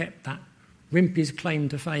that kept that Wimpey's claim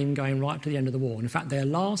to fame going right to the end of the war. In fact, their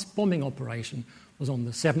last bombing operation was on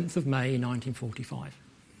the 7th of May 1945.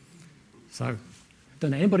 So,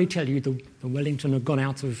 don't anybody tell you the Wellington had gone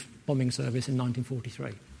out of bombing service in 1943.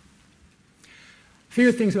 A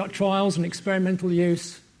few things about trials and experimental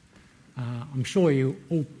use. I'm sure you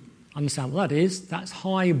all understand what that is. That's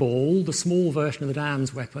Highball, the small version of the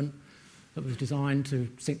Dams weapon that was designed to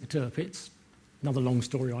sink the Tirpitz. Another long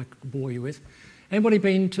story I could bore you with. Anybody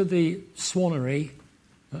been to the Swannery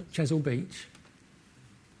at Chesil Beach?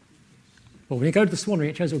 Well, when you go to the Swannery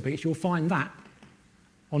at Chesil Beach, you'll find that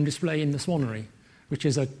on display in the Swannery, which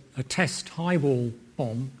is a test highball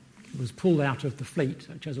bomb that was pulled out of the fleet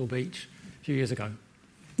at Chesil Beach a few years ago.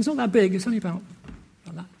 It's not that big, it's only about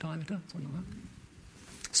that diameter, something like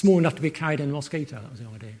that. Small enough to be carried in a mosquito, that was the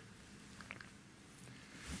idea.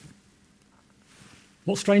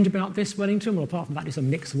 What's strange about this Wellington? Well, apart from that, it's a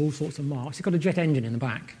mix of all sorts of marks. It's got a jet engine in the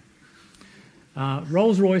back.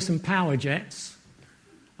 Rolls-Royce and Power Jets,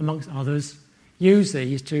 amongst others, use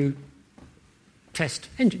these to test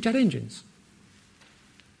jet engines.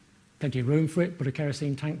 Plenty of room for it, put a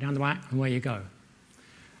kerosene tank down the back, and away you go.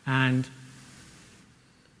 And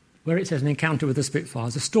where it says an encounter with the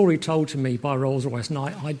Spitfires, a story told to me by Rolls-Royce, and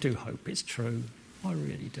I do hope it's true. I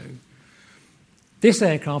really do. This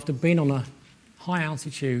aircraft had been on a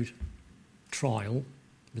high-altitude trial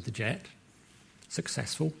with the jet,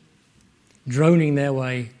 successful, droning their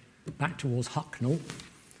way back towards Hucknall,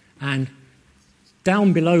 and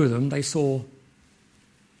down below them they saw,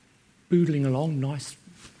 boodling along, nice,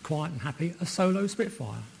 quiet and happy, a solo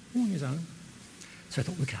Spitfire, all on his own. So I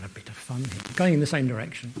thought, we could have a bit of fun here, going in the same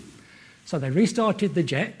direction. So they restarted the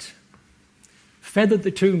jet, feathered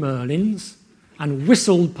the two Merlins, and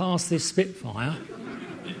whistled past this Spitfire.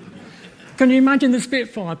 Can you imagine the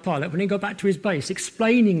Spitfire pilot when he got back to his base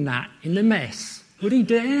explaining that in the mess? Would he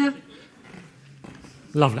dare?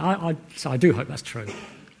 Lovely. So I do hope that's true.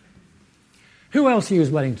 Who else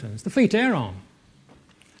used Wellingtons? The Fleet Air Arm.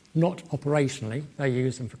 Not operationally. They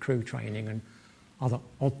use them for crew training and other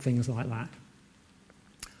odd things like that.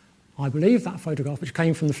 I believe that photograph, which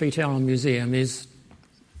came from the Fleet Air Arm Museum, is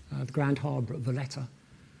the Grand Harbour at Valletta.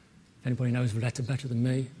 If anybody knows Valletta better than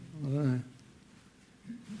me, I don't know.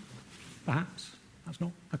 Perhaps. That's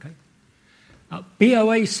not. Okay.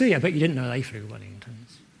 BOAC, I bet you didn't know they flew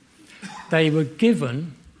Wellingtons. They were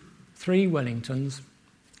given 3 Wellingtons,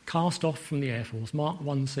 cast off from the Air Force, Mark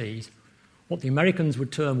 1Cs, what the Americans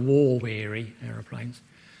would term war-weary aeroplanes,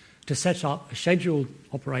 to set up a scheduled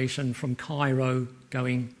operation from Cairo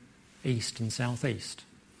going east and southeast.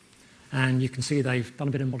 And you can see they've done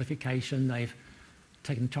a bit of modification. They've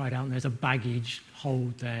tried out, and there's a baggage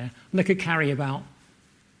hold there. And they could carry about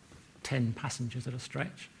 10 passengers at a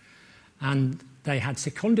stretch. And they had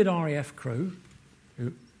seconded RAF crew,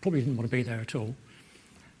 who probably didn't want to be there at all,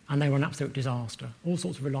 and they were an absolute disaster. All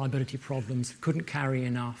sorts of reliability problems, couldn't carry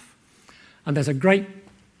enough. And there's a great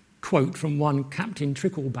quote from one Captain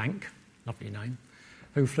Tricklebank, lovely name,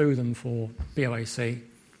 who flew them for BOAC.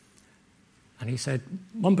 And he said,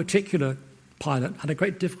 one particular pilot had a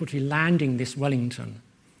great difficulty landing this Wellington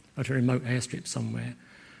at a remote airstrip somewhere.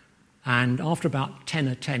 And after about 10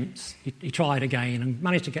 attempts, he tried again and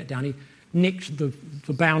managed to get down. He nicked the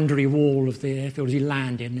boundary wall of the airfield as he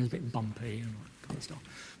landed, and it was a bit bumpy and all that kind of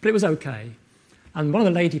stuff. But it was okay. And one of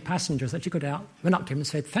the lady passengers that she got out went up to him and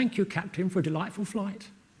said, "Thank you, Captain, for a delightful flight."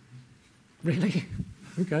 Really?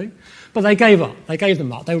 Okay. But they gave up. They gave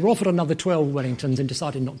them up. They were offered another 12 Wellingtons and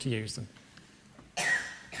decided not to use them.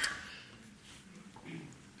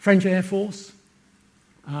 French Air Force.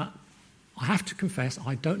 I have to confess,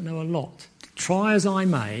 I don't know a lot. Try as I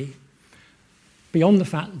may, beyond the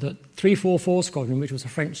fact that 344 Squadron, which was a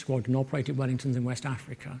French squadron, operated Wellingtons in West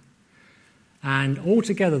Africa. And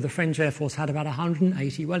altogether, the French Air Force had about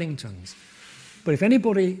 180 Wellingtons. But if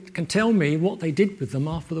anybody can tell me what they did with them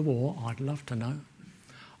after the war, I'd love to know.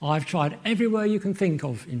 I've tried everywhere you can think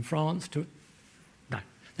of in France to... No.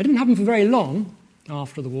 They didn't have them for very long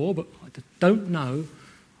after the war, but I don't know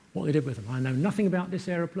what they did with them. I know nothing about this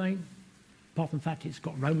aeroplane, apart from the fact it's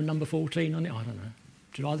got Roman number 14 on it. I don't know.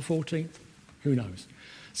 July the 14th? Who knows?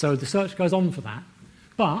 So the search goes on for that.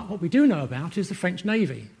 But what we do know about is the French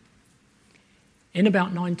Navy. In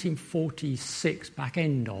about 1946, back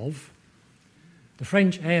end of, the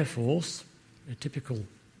French Air Force, a typical,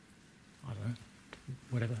 I don't know,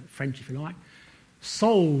 whatever, French if you like,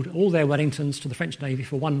 sold all their Wellingtons to the French Navy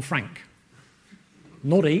for £1.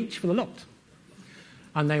 Not each, for the lot.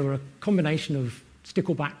 And they were a combination of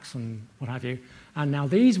sticklebacks and what have you. And now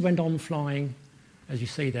these went on flying, as you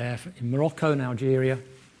see there, in Morocco and Algeria.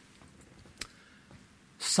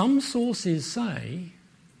 Some sources say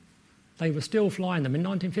they were still flying them in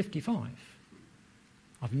 1955.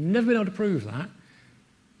 I've never been able to prove that.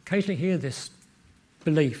 Occasionally hear this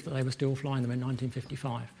belief that they were still flying them in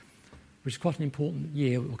 1955, which is quite an important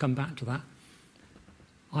year. We'll come back to that.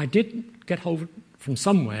 I did get hold from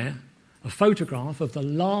somewhere a photograph of the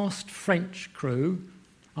last French crew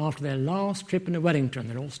after their last trip in a Wellington.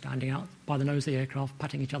 They're all standing out by the nose of the aircraft,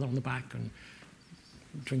 patting each other on the back and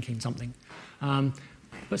drinking something.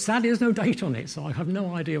 But sadly, there's no date on it, so I have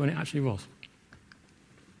no idea when it actually was.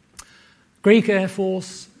 Greek Air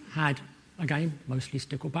Force had, again, mostly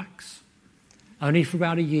sticklebacks. Only for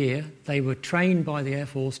about a year, they were trained by the Air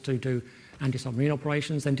Force to do anti-submarine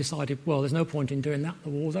operations, then decided, well, there's no point in doing that, the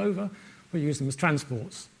war's over, we'll use them as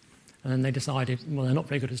transports. And then they decided, well, they're not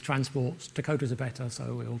very good as transports, Dakotas are better,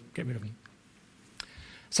 so we'll get rid of them.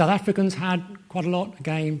 South Africans had quite a lot,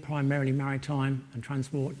 again, primarily maritime and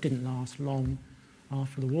transport, didn't last long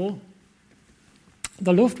after the war.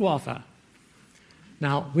 The Luftwaffe.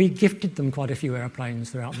 Now, we gifted them quite a few aeroplanes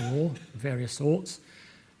throughout the war, of various sorts,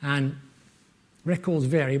 and records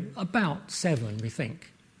vary. About 7, we think,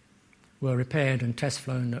 were repaired and test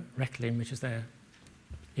flown at Rechlin, which is their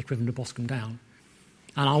equivalent of Boscombe Down.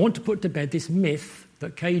 And I want to put to bed this myth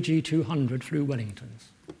that KG-200 flew Wellingtons.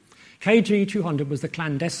 KG-200 was the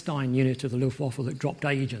clandestine unit of the Luftwaffe that dropped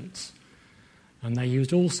agents. And they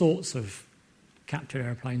used all sorts of captured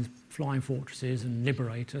aeroplanes, flying fortresses and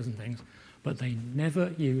liberators and things, but they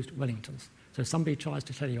never used Wellingtons. So if somebody tries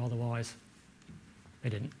to tell you otherwise, they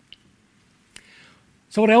didn't.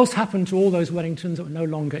 So what else happened to all those Wellingtons that were no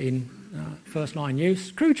longer in first-line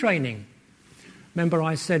use? Crew training. Remember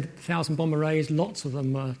I said 1,000 bomber rays, lots of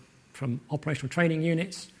them were from operational training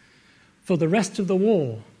units. For the rest of the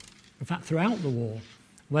war, in fact throughout the war,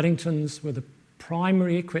 Wellingtons were the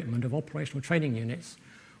primary equipment of operational training units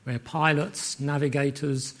where pilots,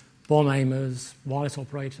 navigators, bomb aimers, wireless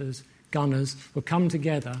operators, gunners would come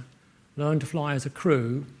together, learn to fly as a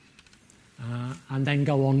crew, and then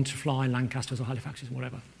go on to fly Lancasters or Halifaxes or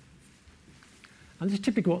whatever. And this is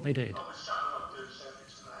typically what they did. I was starting off doing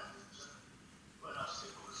service to that, when I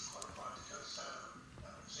still was qualified to go sailing,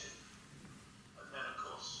 that was it. And then, of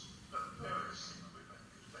course, various things we went,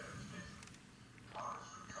 because various different pilots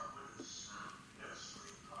would come with us,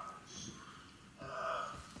 nursery pilots.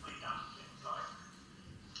 We done things like,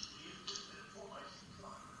 we used to do formation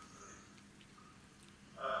flying with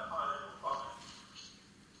the high-level bombing,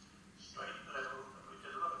 straight level, and we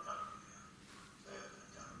did a lot of gunning there.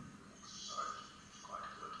 The gunning exercise was quite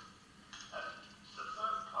good. And the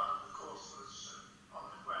first part of the course was on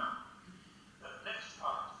the ground. The next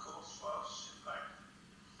part of the course was, in fact,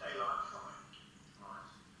 daylight flying.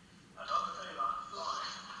 Right. And on the daylight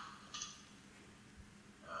flying,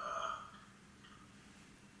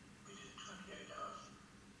 we did 28 hours,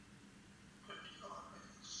 55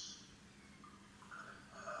 minutes.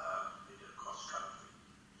 We did cross country.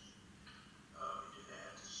 We did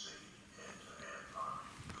air to sea, air to air flying,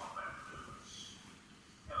 combat maneuvers.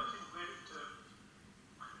 Everything really to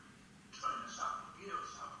train us up, gear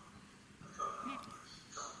us up, because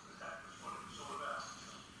that was what it was all about.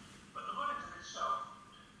 But the Wellington itself,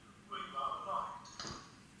 we rather liked.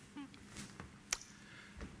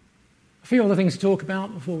 A few other things to talk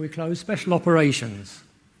about before we close. Special operations.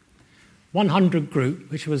 100 Group,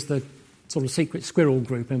 which was the sort of secret squirrel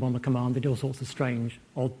group in on the command, they did all sorts of strange,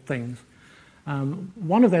 odd things.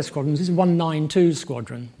 One of their squadrons is 192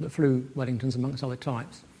 Squadron that flew Wellingtons amongst other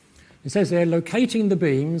types. It says they're locating the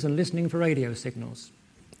beams and listening for radio signals.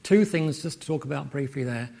 2 things just to talk about briefly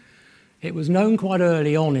there. It was known quite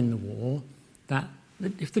early on in the war that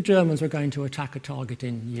if the Germans were going to attack a target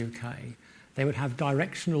in the UK, they would have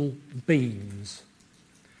directional beams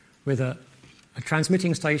with a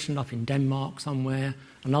transmitting station up in Denmark somewhere,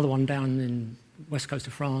 another one down in west coast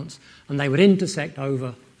of France, and they would intersect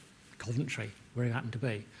over Coventry, where it happened to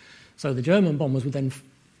be. So the German bombers would then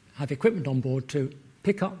have equipment on board to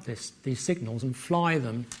pick up these signals and fly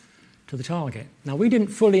them to the target. Now, we didn't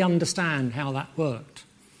fully understand how that worked.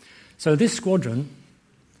 So this squadron,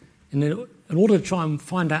 in order to try and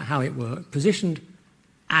find out how it worked, positioned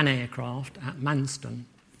an aircraft at Manston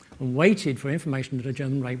and waited for information that a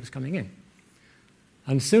German raid was coming in.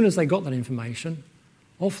 And as soon as they got that information,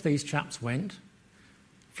 off these chaps went,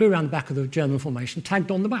 flew around the back of the German formation, tagged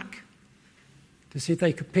on the back to see if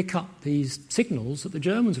they could pick up these signals that the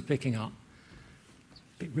Germans were picking up.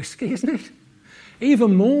 A bit risky, isn't it?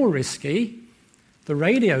 Even more risky, the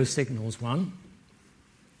radio signals one.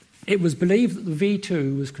 It was believed that the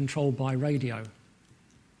V2 was controlled by radio.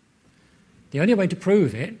 The only way to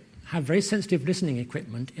prove it, have very sensitive listening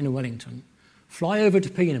equipment in a Wellington, fly over to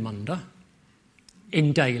Peenemünde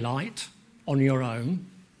in daylight on your own,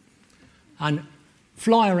 and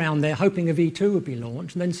fly around there hoping a V2 would be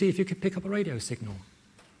launched, and then see if you could pick up a radio signal.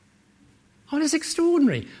 Oh, that's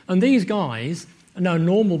extraordinary. And these guys, no, a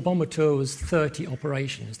normal bomber tour was 30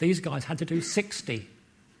 operations. These guys had to do 60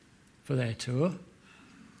 for their tour.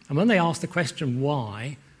 And when they asked the question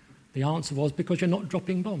why, the answer was because you're not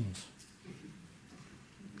dropping bombs.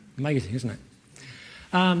 Amazing, isn't it?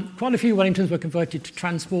 Quite a few Wellingtons were converted to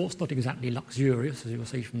transports, not exactly luxurious, as you will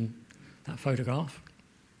see from that photograph.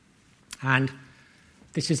 And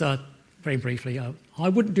this is very briefly, I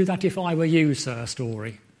wouldn't do that if I were you, sir,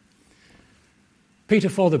 story. Peter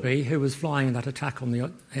Fotherby, who was flying in that attack on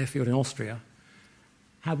the airfield in Austria,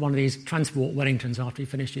 had one of these transport Wellingtons after he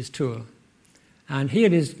finished his tour. And he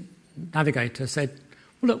and his navigator said,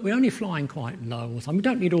 well, look, we're only flying quite low. We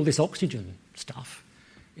don't need all this oxygen stuff.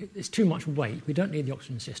 It's too much weight. We don't need the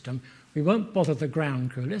oxygen system. We won't bother the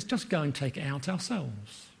ground crew. Let's just go and take it out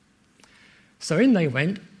ourselves. So in they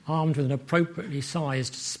went, armed with an appropriately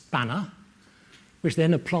sized spanner, which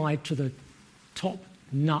then applied to the top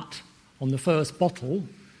nut on the first bottle,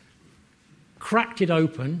 cracked it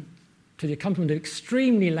open to the accompaniment of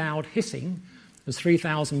extremely loud hissing as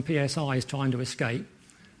 3,000 psi is trying to escape,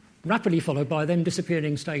 rapidly followed by them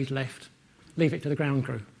disappearing stage left. Leave it to the ground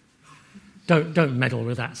crew. Don't meddle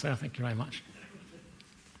with that, sir. Thank you very much.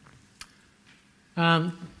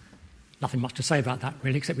 Nothing much to say about that,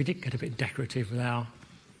 really, except we did get a bit decorative with our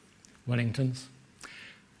Wellingtons.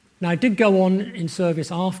 Now, it did go on in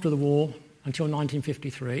service after the war until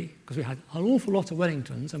 1953, because we had an awful lot of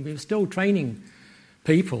Wellingtons, and we were still training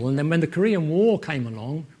people. And then when the Korean War came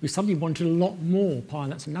along, we suddenly wanted a lot more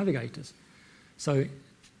pilots and navigators. So,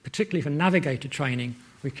 particularly for navigator training,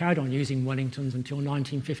 we carried on using Wellingtons until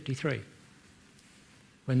 1953,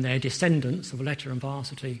 when their descendants of Letter and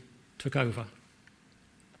Varsity took over.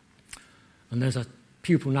 And there's a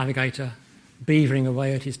pupil navigator beavering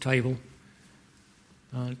away at his table,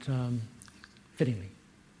 fittingly.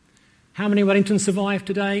 How many Wellingtons survive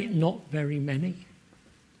today? Not very many.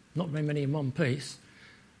 Not very many in one piece.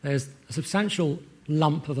 There's a substantial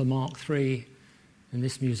lump of a Mark III in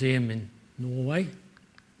this museum in Norway.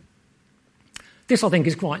 This, I think,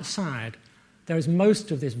 is quite sad. There is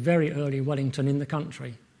most of this very early Wellington in the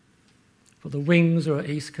country. But the wings are at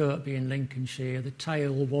East Kirkby in Lincolnshire. The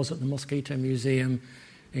tail was at the Mosquito Museum,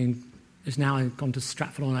 is now gone to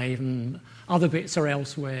Stratford-on-Avon. Other bits are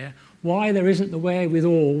elsewhere. Why there isn't the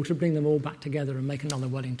wherewithal to bring them all back together and make another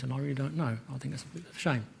Wellington, I really don't know. I think that's a bit of a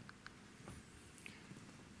shame.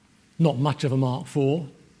 Not much of a Mark IV,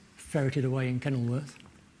 ferreted away in Kenilworth.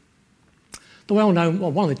 The well-known,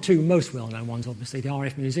 well, one of the two most well-known ones, obviously, the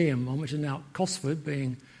RAF Museum one, which is now at Cosford,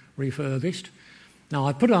 being refurbished. Now,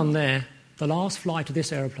 I put on there, the last flight of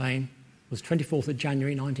this aeroplane was 24th of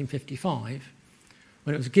January 1955,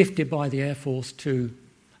 when it was gifted by the Air Force to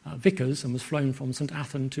Vickers and was flown from St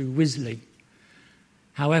Athan to Wisley.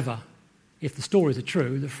 However, if the stories are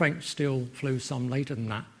true, the French still flew some later than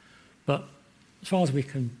that. But as far as we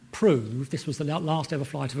can prove, this was the last ever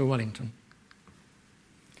flight of a Wellington.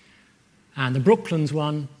 And the Brooklands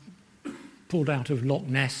one, pulled out of Loch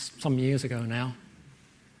Ness some years ago now,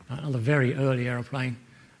 another very early aeroplane,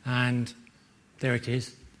 and there it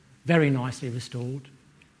is, very nicely restored,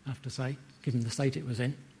 I have to say, given the state it was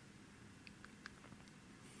in.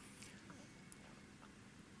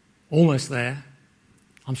 Almost there.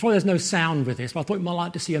 I'm sorry there's no sound with this, but I thought you might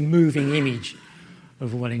like to see a moving image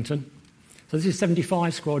of Wellington. So this is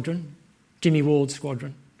 75 Squadron, Jimmy Ward's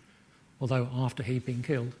squadron, although after he'd been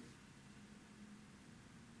killed.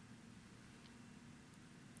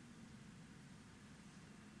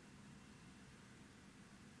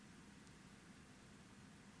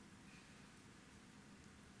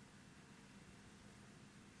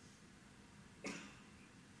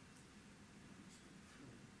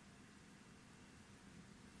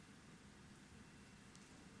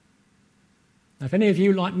 Now, if any of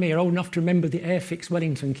you, like me, are old enough to remember the Airfix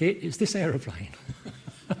Wellington kit, it's this aeroplane.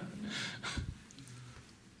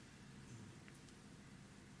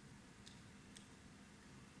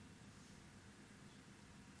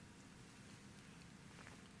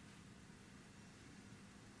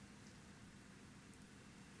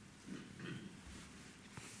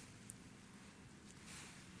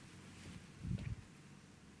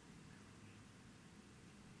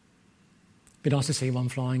 Be nice to see one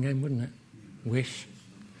flying again, wouldn't it? Wish.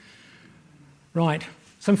 Right,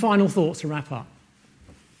 some final thoughts to wrap up.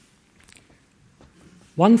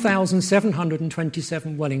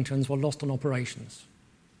 1,727 Wellingtons were lost on operations.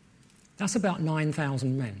 That's about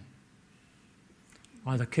 9,000 men,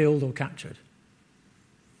 either killed or captured.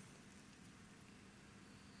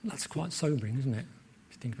 That's quite sobering, isn't it,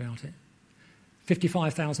 if you think about it?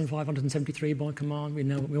 55,573 by command.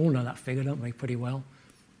 We all know that figure, don't we, pretty well.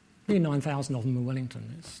 Nearly 9,000 of them in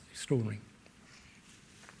Wellington. It's extraordinary.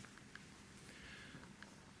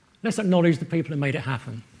 Let's acknowledge the people who made it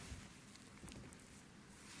happen.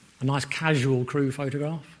 A nice casual crew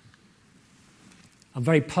photograph. A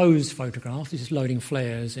very posed photograph. This is loading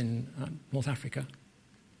flares in North Africa.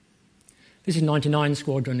 This is 99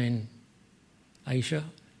 Squadron in Asia.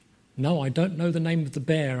 No, I don't know the name of the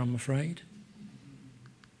bear, I'm afraid.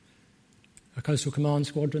 A Coastal Command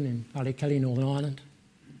Squadron in Ballykelly, Northern Ireland.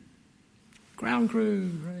 Ground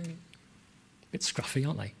crew, right. Bit scruffy,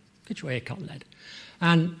 aren't they? Get your haircut, lad.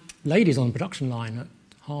 And ladies on the production line at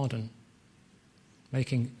Harden,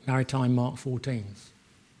 making maritime Mark 14s.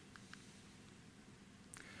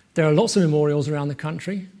 There are lots of memorials around the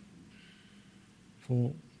country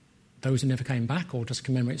for those who never came back or just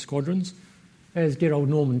commemorate squadrons. There's dear old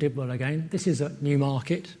Norman Dibwell again. This is at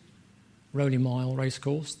Newmarket, Rowley Mile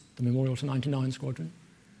Racecourse, the memorial to 99 Squadron.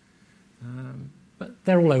 But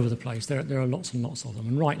they're all over the place. There are lots and lots of them,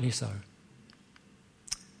 and rightly so.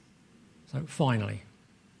 So finally,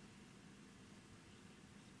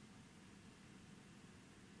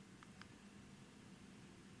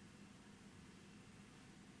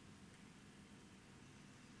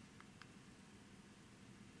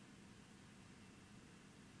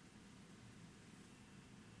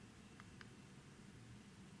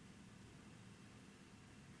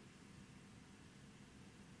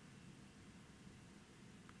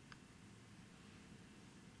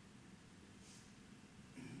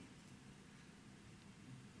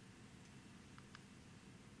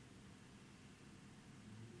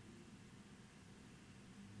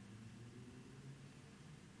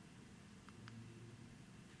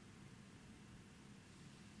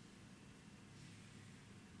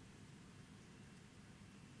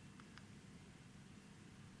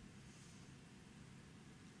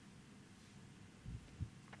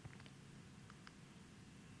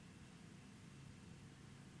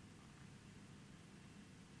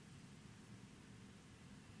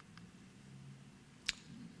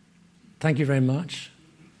 thank you very much.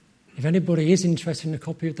 If anybody is interested in a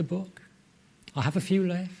copy of the book, I have a few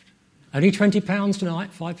left. Only £20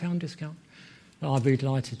 tonight, £5 discount. But I'd be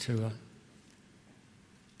delighted to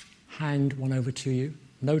hand one over to you.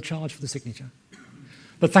 No charge for the signature.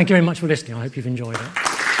 But thank you very much for listening. I hope you've enjoyed it.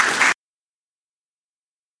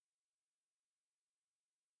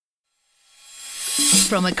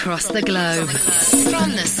 From across the globe,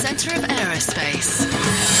 from the centre of aerospace.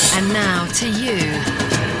 And now to you.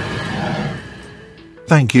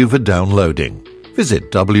 Thank you for downloading.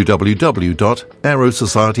 Visit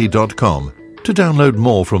www.aerosociety.com to download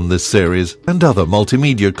more from this series and other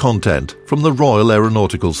multimedia content from the Royal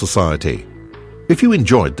Aeronautical Society. If you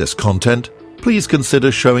enjoyed this content, please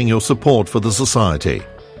consider showing your support for the Society.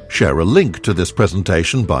 Share a link to this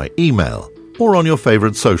presentation by email or on your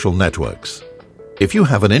favourite social networks. If you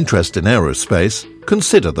have an interest in aerospace,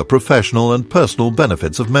 consider the professional and personal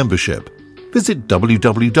benefits of membership. Visit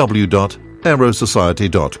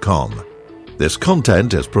www.aerosociety.com. This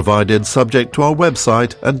content is provided subject to our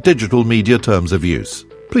website and digital media terms of use.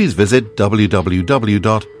 Please visit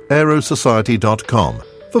www.aerosociety.com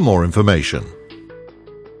for more information.